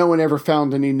assuming no one ever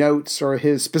found any notes or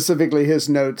specifically his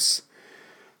notes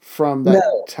from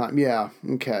that time. Yeah.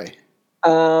 Okay.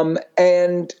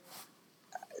 And,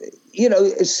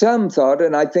 some thought,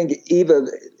 and I think Eva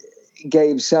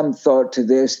gave some thought to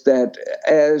this, that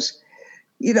as,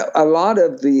 a lot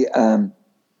of the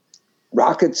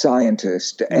rocket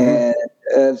scientists and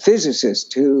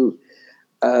physicists who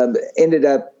ended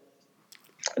up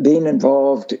being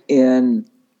involved in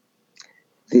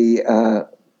the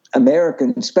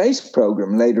American space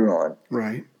program later on,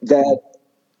 right, that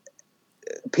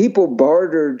people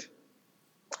bartered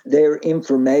their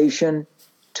information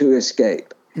to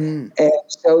escape. And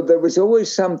so there was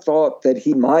always some thought that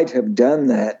he might have done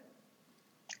that.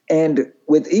 And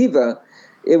with Eva,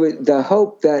 it was the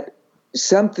hope that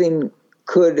something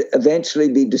could eventually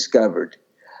be discovered.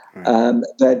 Right.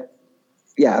 But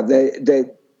yeah, they,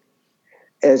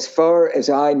 as far as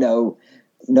I know,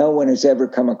 no one has ever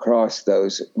come across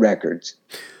those records.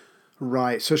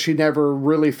 Right. So she never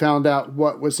really found out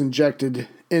what was injected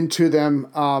into them,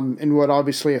 and what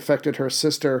obviously affected her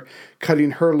sister,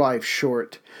 cutting her life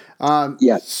short.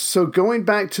 So going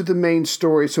back to the main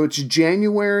story, so it's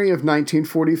January of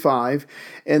 1945,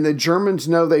 and the Germans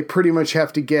know they pretty much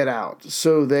have to get out.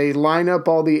 So they line up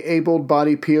all the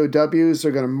able-bodied POWs.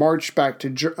 They're going to march back to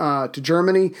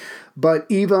Germany, but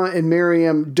Eva and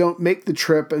Miriam don't make the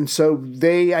trip, and so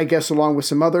they, I guess, along with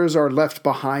some others, are left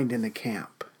behind in the camp.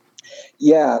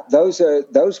 Yeah, those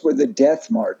were the death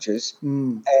marches,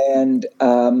 and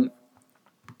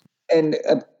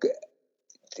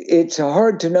it's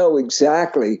hard to know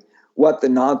exactly what the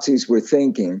Nazis were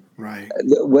thinking, right?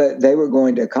 What they were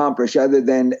going to accomplish, other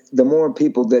than the more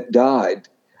people that died,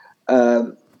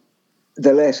 the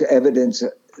less evidence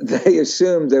they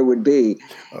assumed there would be.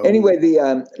 Anyway,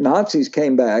 the Nazis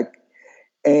came back,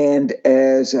 and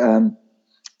as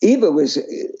Eva was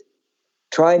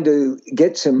trying to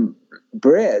get some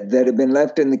bread that had been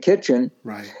left in the kitchen,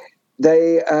 right,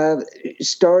 they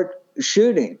start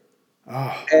shooting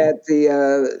at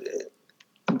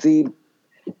the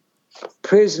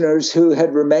prisoners who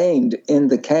had remained in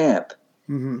the camp.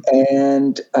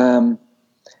 And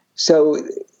so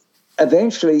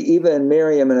eventually Eva and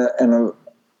Miriam and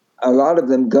a lot of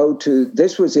them go to,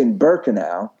 this was in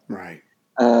Birkenau, right,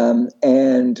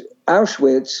 and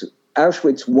Auschwitz I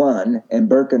and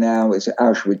Birkenau is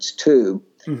Auschwitz II.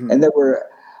 And there were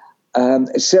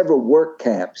several work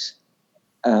camps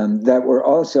that were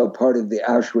also part of the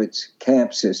Auschwitz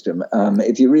camp system.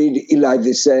 If you read Elie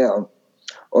Wiesel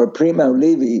or Primo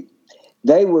Levi,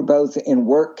 they were both in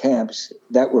work camps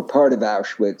that were part of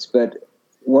Auschwitz, but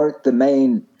weren't the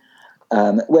main.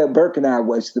 Birkenau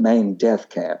was the main death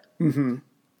camp.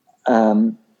 Mm-hmm.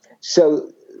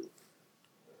 So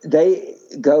they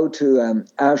go to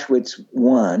Auschwitz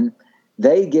I.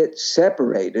 They get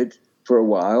separated for a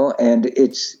while, and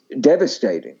it's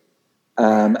devastating.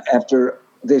 After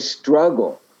this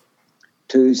struggle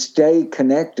to stay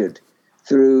connected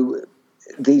through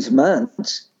these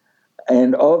months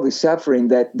and all the suffering,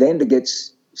 that then to get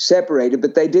separated,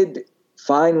 but they did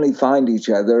finally find each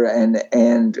other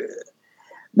and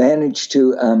managed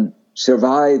to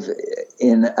survive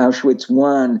in Auschwitz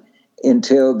I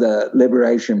until the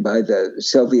liberation by the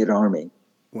Soviet Army.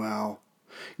 Wow.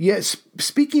 Yes,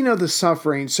 speaking of the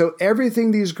suffering, so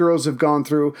everything these girls have gone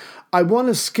through, I want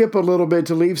to skip a little bit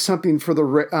to leave something for the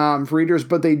readers,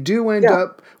 but they do end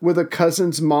up with a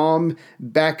cousin's mom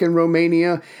back in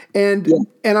Romania, and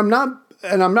I'm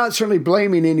not certainly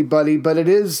blaming anybody, but it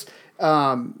is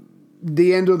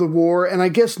the end of the war, and I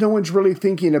guess no one's really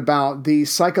thinking about the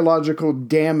psychological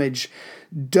damage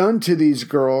done to these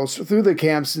girls through the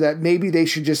camps, that maybe they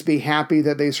should just be happy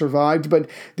that they survived, but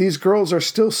these girls are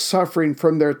still suffering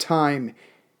from their time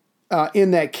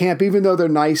in that camp, even though they're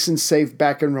nice and safe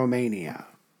back in Romania.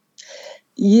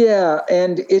 Yeah,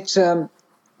 and it's, and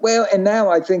now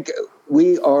I think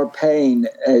we are paying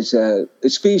as a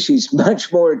species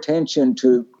much more attention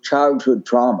to childhood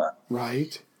trauma.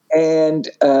 Right. And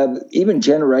even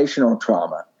generational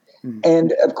trauma. Mm-hmm.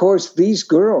 And of course, these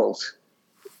girls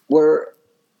were,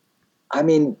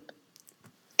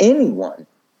 anyone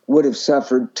would have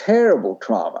suffered terrible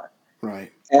trauma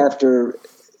after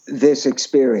this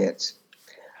experience.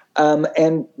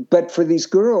 But for these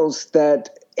girls that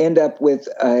end up with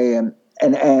an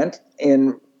aunt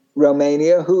in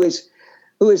Romania who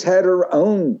has had her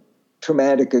own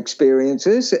traumatic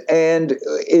experiences and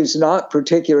is not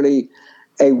particularly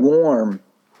a warm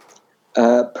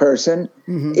person,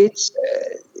 mm-hmm.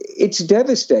 It's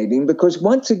devastating, because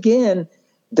once again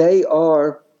they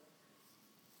are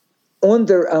on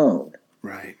their own,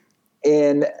 right?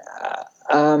 And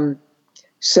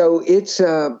so it's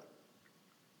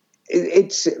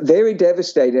very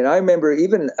devastating. I remember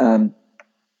even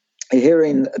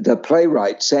hearing the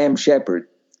playwright Sam Shepard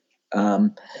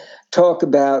talk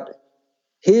about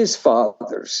his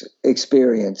father's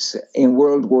experience in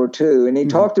World War II. And he mm-hmm.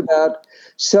 talked about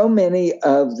so many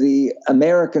of the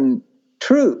American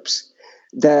troops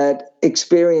that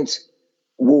experienced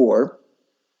war,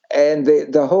 and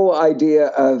the whole idea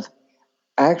of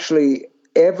actually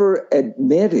ever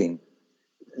admitting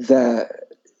the,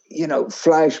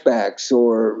 flashbacks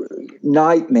or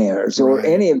nightmares or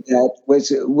any of that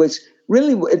was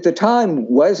really, at the time,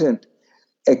 wasn't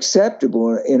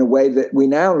acceptable in a way that we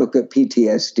now look at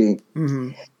PTSD.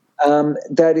 Mm-hmm.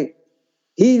 That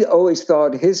he always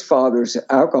thought his father's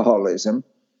alcoholism,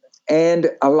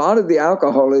 and a lot of the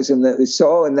alcoholism that we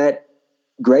saw in that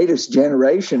greatest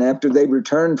generation after they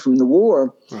returned from the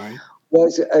war,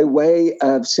 was a way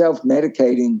of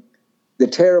self-medicating the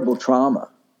terrible trauma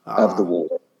of the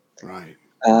war. Right.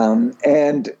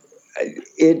 And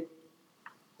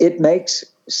it makes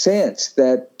sense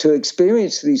that to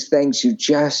experience these things, you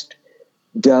just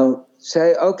don't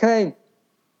say, okay,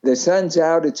 the sun's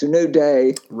out, it's a new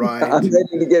day. Right. I'm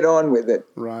ready to get on with it.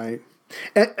 Right.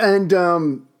 And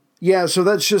so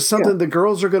that's just something the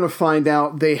girls are going to find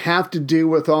out they have to deal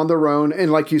with on their own.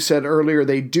 And like you said earlier,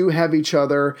 they do have each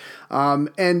other.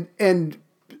 And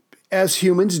as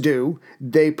humans do,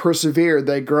 they persevere.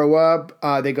 They grow up.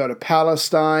 They go to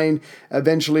Palestine.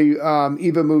 Eventually,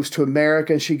 Eva moves to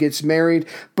America and she gets married.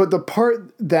 But the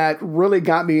part that really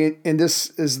got me, and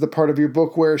this is the part of your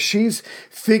book where she's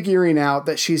figuring out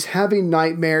that she's having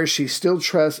nightmares. She's still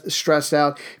stressed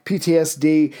out,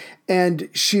 PTSD, and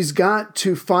she's got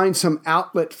to find some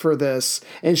outlet for this.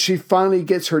 And she finally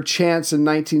gets her chance in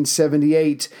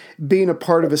 1978 being a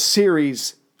part of a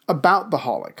series about the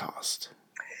Holocaust.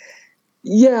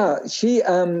 Yeah, she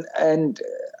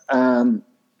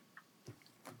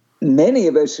many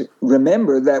of us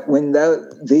remember that when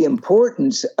the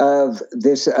importance of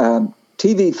this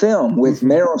TV film with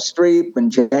mm-hmm. Meryl Streep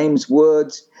and James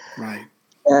Woods,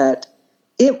 that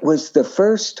it was the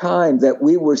first time that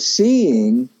we were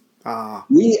seeing,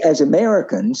 we as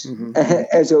Americans, mm-hmm.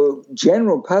 as a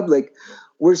general public,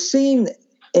 were seeing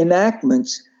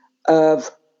enactments of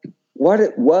what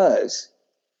it was,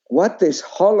 what this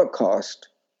Holocaust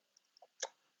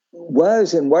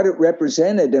was and what it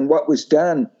represented and what was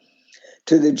done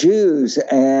to the Jews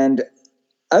and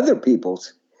other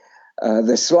peoples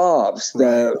the Slavs,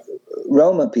 the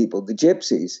Roma people, the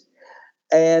Gypsies.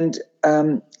 And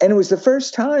it was the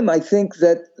first time, I think,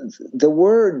 that the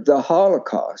word, the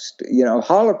Holocaust,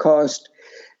 Holocaust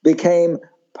became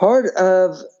part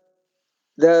of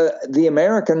the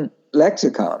American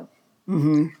lexicon.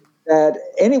 Mm-hmm. That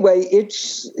anyway,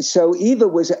 so Eva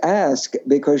was asked,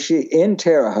 because she in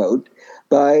Terre Haute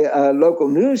by a local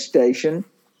news station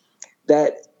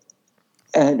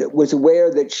and was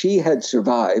aware that she had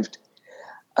survived,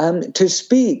 to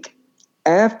speak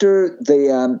after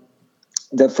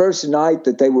the first night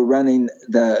that they were running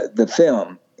the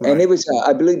film. Right. And it was,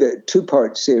 I believe, a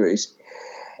 2-part series.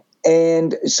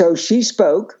 And so she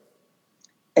spoke,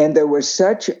 and there was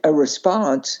such a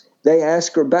response, they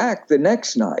asked her back the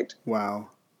next night. Wow.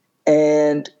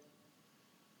 And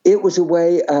it was a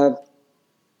way of,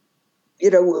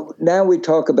 now we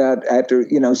talk about after,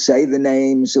 say the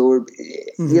names, or,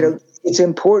 mm-hmm. It's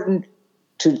important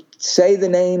to say the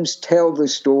names, tell the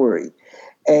story.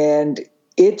 And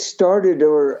it started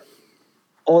her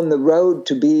on the road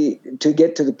to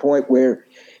get to the point where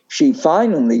she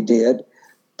finally did,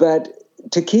 but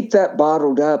to keep that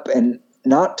bottled up and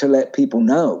not to let people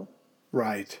know.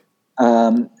 Right.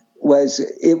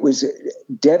 Was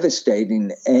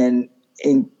devastating and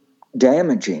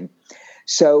damaging.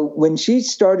 So when she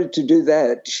started to do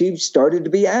that, she started to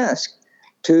be asked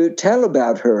to tell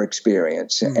about her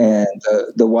experience, mm-hmm. and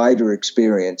the wider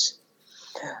experience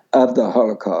of the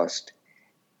Holocaust.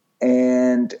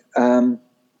 And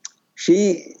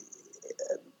she,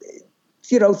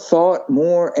 thought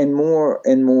more and more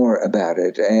and more about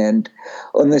it. And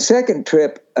on the second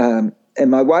trip, and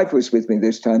my wife was with me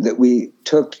this time, that we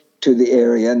took to the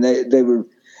area, and they were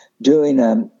doing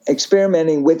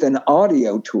experimenting with an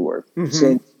audio tour, mm-hmm.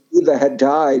 since Eva had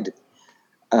died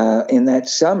in that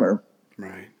summer,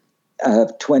 right,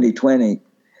 of 2020,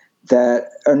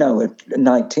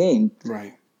 19,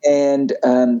 right, and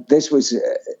this was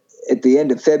at the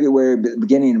end of February,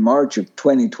 beginning of March of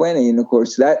 2020, and of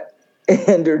course that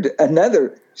entered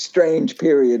another strange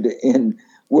period in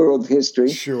world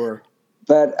history. Sure,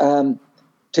 but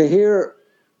to hear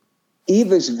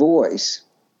Eva's voice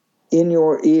in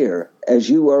your ear as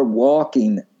you are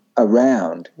walking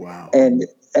around, wow,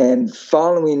 and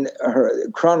following her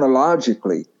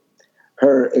chronologically,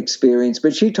 her experience.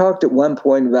 But she talked at one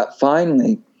point about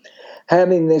finally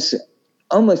having this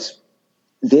almost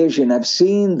vision of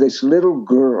seeing this little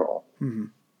girl, mm-hmm.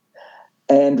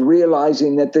 and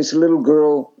realizing that this little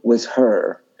girl was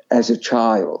her as a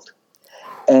child,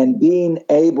 and being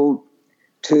able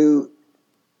to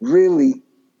really,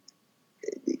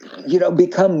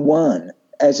 become one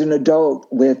as an adult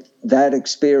with that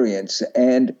experience.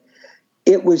 And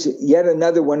it was yet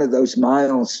another one of those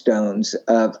milestones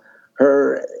of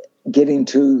her getting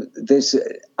to this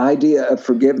idea of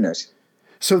forgiveness.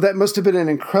 So that must have been an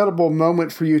incredible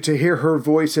moment for you to hear her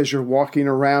voice as you're walking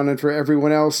around, and for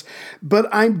everyone else. But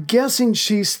I'm guessing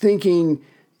she's thinking,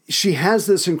 she has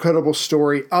this incredible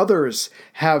story. Others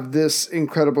have this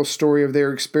incredible story of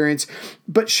their experience,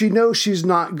 but she knows she's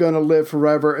not going to live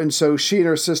forever. And so she and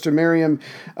her sister Miriam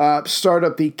start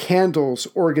up the Candles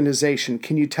organization.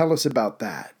 Can you tell us about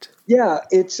that? Yeah,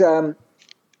 it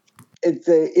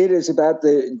is about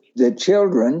the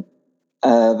children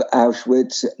of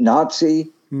Auschwitz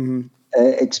Nazi, mm-hmm.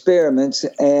 Experiments,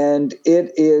 and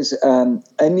it is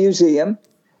a museum.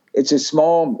 It's a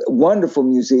small, wonderful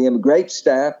museum, great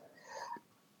staff,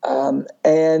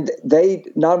 and they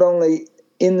not only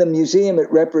in the museum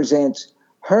it represents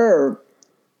her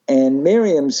and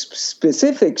Miriam's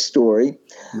specific story,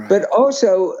 right. but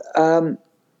also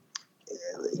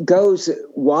goes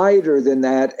wider than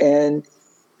that and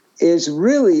is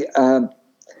really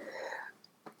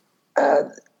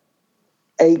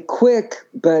a quick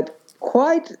but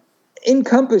quite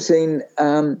encompassing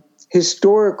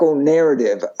historical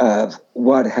narrative of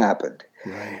what happened.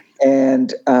 Right.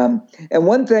 And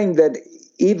one thing that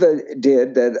Eva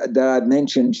did that I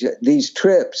mentioned, these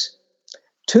trips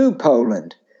to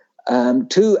Poland,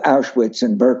 to Auschwitz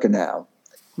and Birkenau,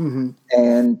 mm-hmm.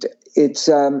 and it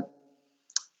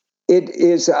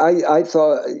is. I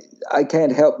thought, I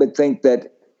can't help but think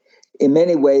that in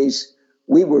many ways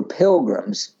we were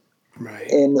pilgrims, right.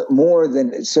 and more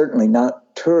than, certainly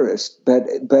not tourists,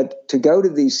 but to go to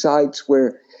these sites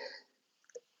where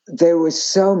there was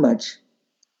so much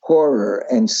horror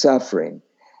and suffering.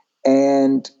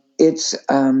 And it's,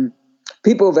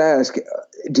 people have asked,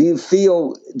 do you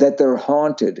feel that they're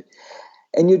haunted?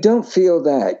 And you don't feel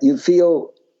that. You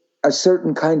feel a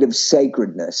certain kind of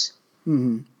sacredness,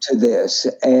 mm-hmm. to this,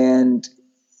 and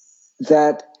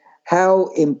that how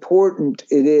important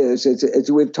it is,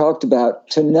 as we've talked about,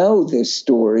 to know this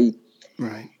story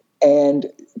Right. And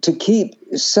to keep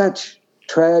such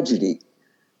tragedy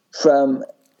from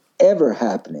ever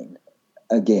happening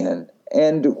again.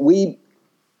 And we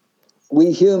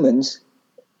humans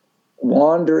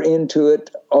wander into it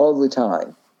all the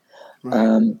time.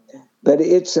 Right. But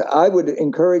I would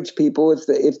encourage people,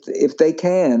 if they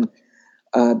can,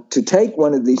 to take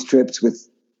one of these trips with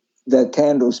the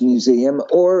Candles Museum,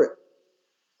 or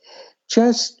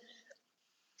just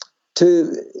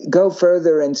to go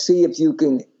further and see if you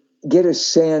can get a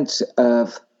sense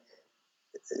of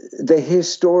the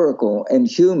historical and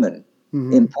human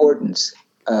importance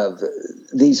of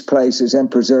these places and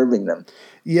preserving them.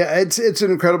 Yeah, it's an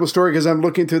incredible story because I'm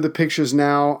looking through the pictures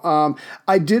now.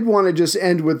 I did want to just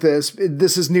end with this.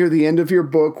 This is near the end of your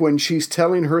book when she's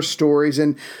telling her stories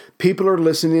and people are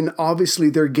listening. Obviously,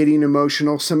 they're getting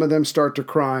emotional. Some of them start to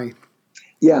cry.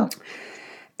 Yeah.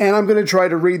 And I'm going to try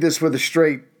to read this with a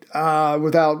straight,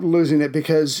 without losing it,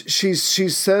 because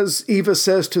Eva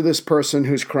says to this person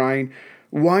who's crying,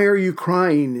 "Why are you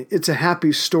crying? It's a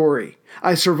happy story.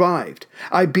 I survived.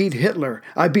 I beat Hitler.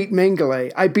 I beat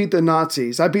Mengele. I beat the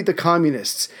Nazis. I beat the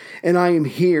communists. And I am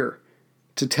here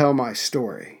to tell my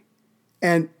story."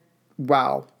 And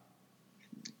wow,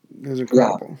 it was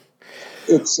incredible.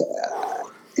 Yeah. It's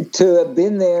to have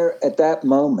been there at that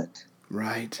moment.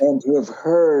 Right. And to have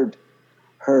heard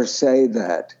her say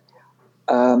that.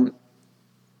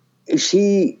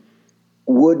 She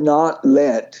would not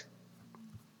let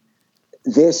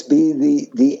this be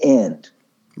the end.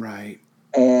 Right.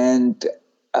 And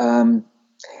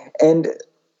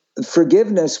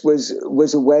forgiveness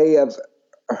was a way of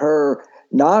her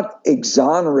not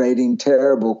exonerating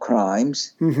terrible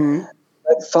crimes,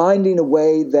 but finding a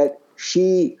way that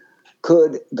she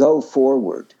could go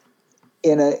forward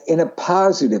in a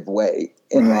positive way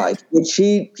in life, which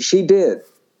she did.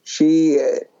 She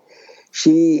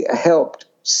helped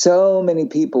so many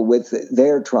people with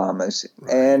their traumas,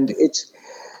 and it's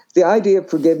the idea of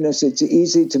forgiveness. It's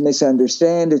easy to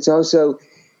misunderstand. It's also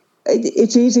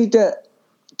easy to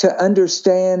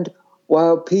understand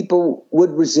while people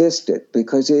would resist it,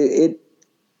 because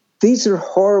these are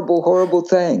horrible, horrible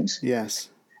things. Yes,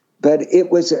 but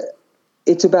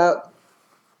it's about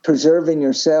preserving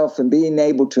yourself and being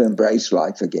able to embrace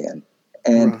life again.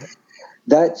 And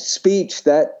that speech,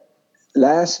 that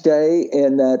last day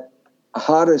in that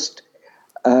hottest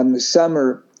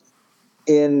summer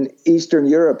in Eastern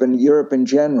Europe and Europe in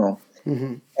general,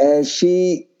 as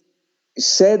she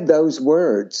said those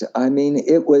words, I mean,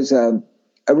 it was a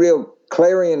real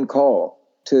clarion call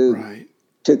to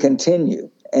continue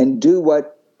and do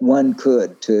what one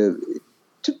could to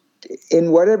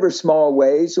in whatever small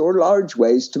ways or large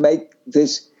ways to make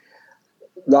this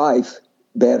life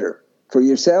better for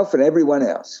yourself and everyone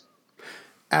else.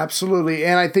 Absolutely.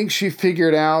 And I think she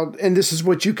figured out, and this is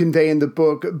what you convey in the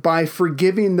book, by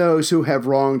forgiving those who have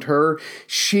wronged her,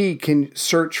 she can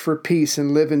search for peace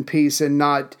and live in peace and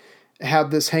not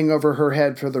have this hang over her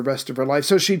head for the rest of her life.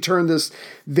 So she turned this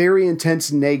very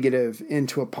intense negative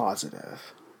into a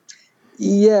positive.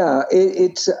 Yeah,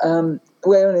 it's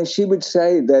well, and she would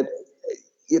say that,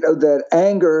 that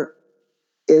anger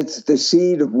is the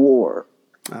seed of war,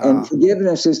 and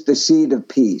forgiveness is the seed of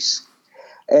peace.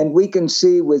 And we can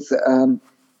see with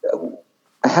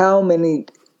how many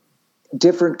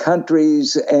different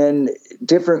countries and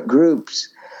different groups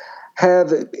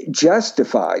have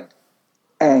justified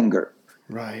anger.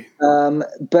 Right.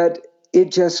 But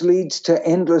it just leads to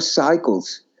endless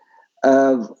cycles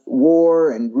of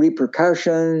war and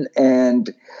repercussion,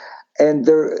 and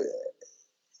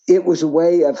it was a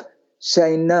way of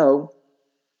saying no.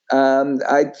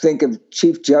 I think of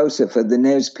Chief Joseph of the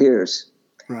Nez Perce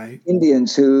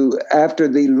Indians, who, after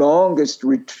the longest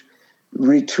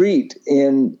retreat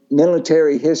in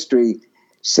military history,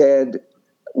 said,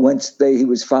 once he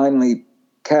was finally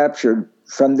captured,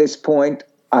 "From this point,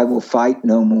 I will fight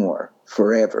no more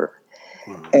forever."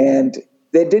 And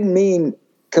that didn't mean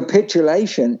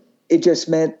capitulation. It just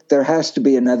meant there has to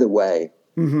be another way.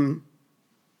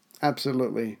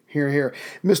 Absolutely. Hear, hear.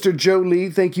 Mr. Joe Lee,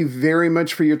 thank you very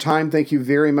much for your time. Thank you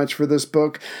very much for this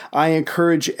book. I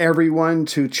encourage everyone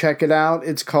to check it out.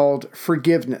 It's called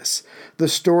Forgiveness, the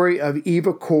story of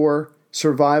Eva Kor,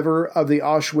 survivor of the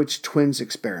Auschwitz twins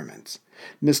experiments.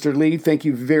 Mr. Lee, thank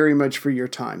you very much for your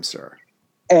time, sir.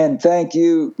 And thank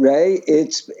you, Ray.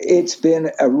 It's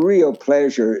been a real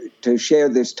pleasure to share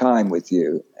this time with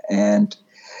you and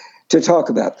to talk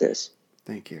about this.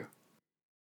 Thank you.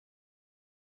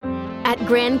 At At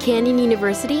Grand Canyon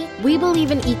University, we believe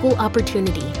in equal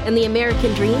opportunity, and the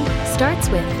American dream starts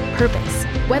with purpose.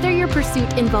 Whether your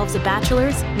pursuit involves a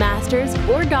bachelor's, master's,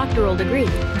 or doctoral degree,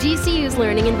 GCU's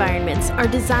learning environments are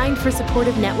designed for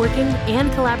supportive networking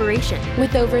and collaboration.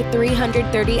 With over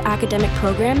 330 academic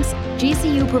programs,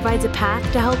 GCU provides a path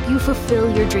to help you fulfill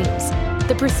your dreams.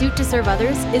 The pursuit to serve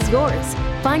others is yours.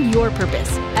 Find your purpose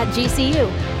at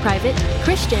GCU. Private,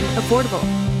 Christian, affordable.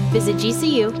 Visit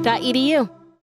gcu.edu.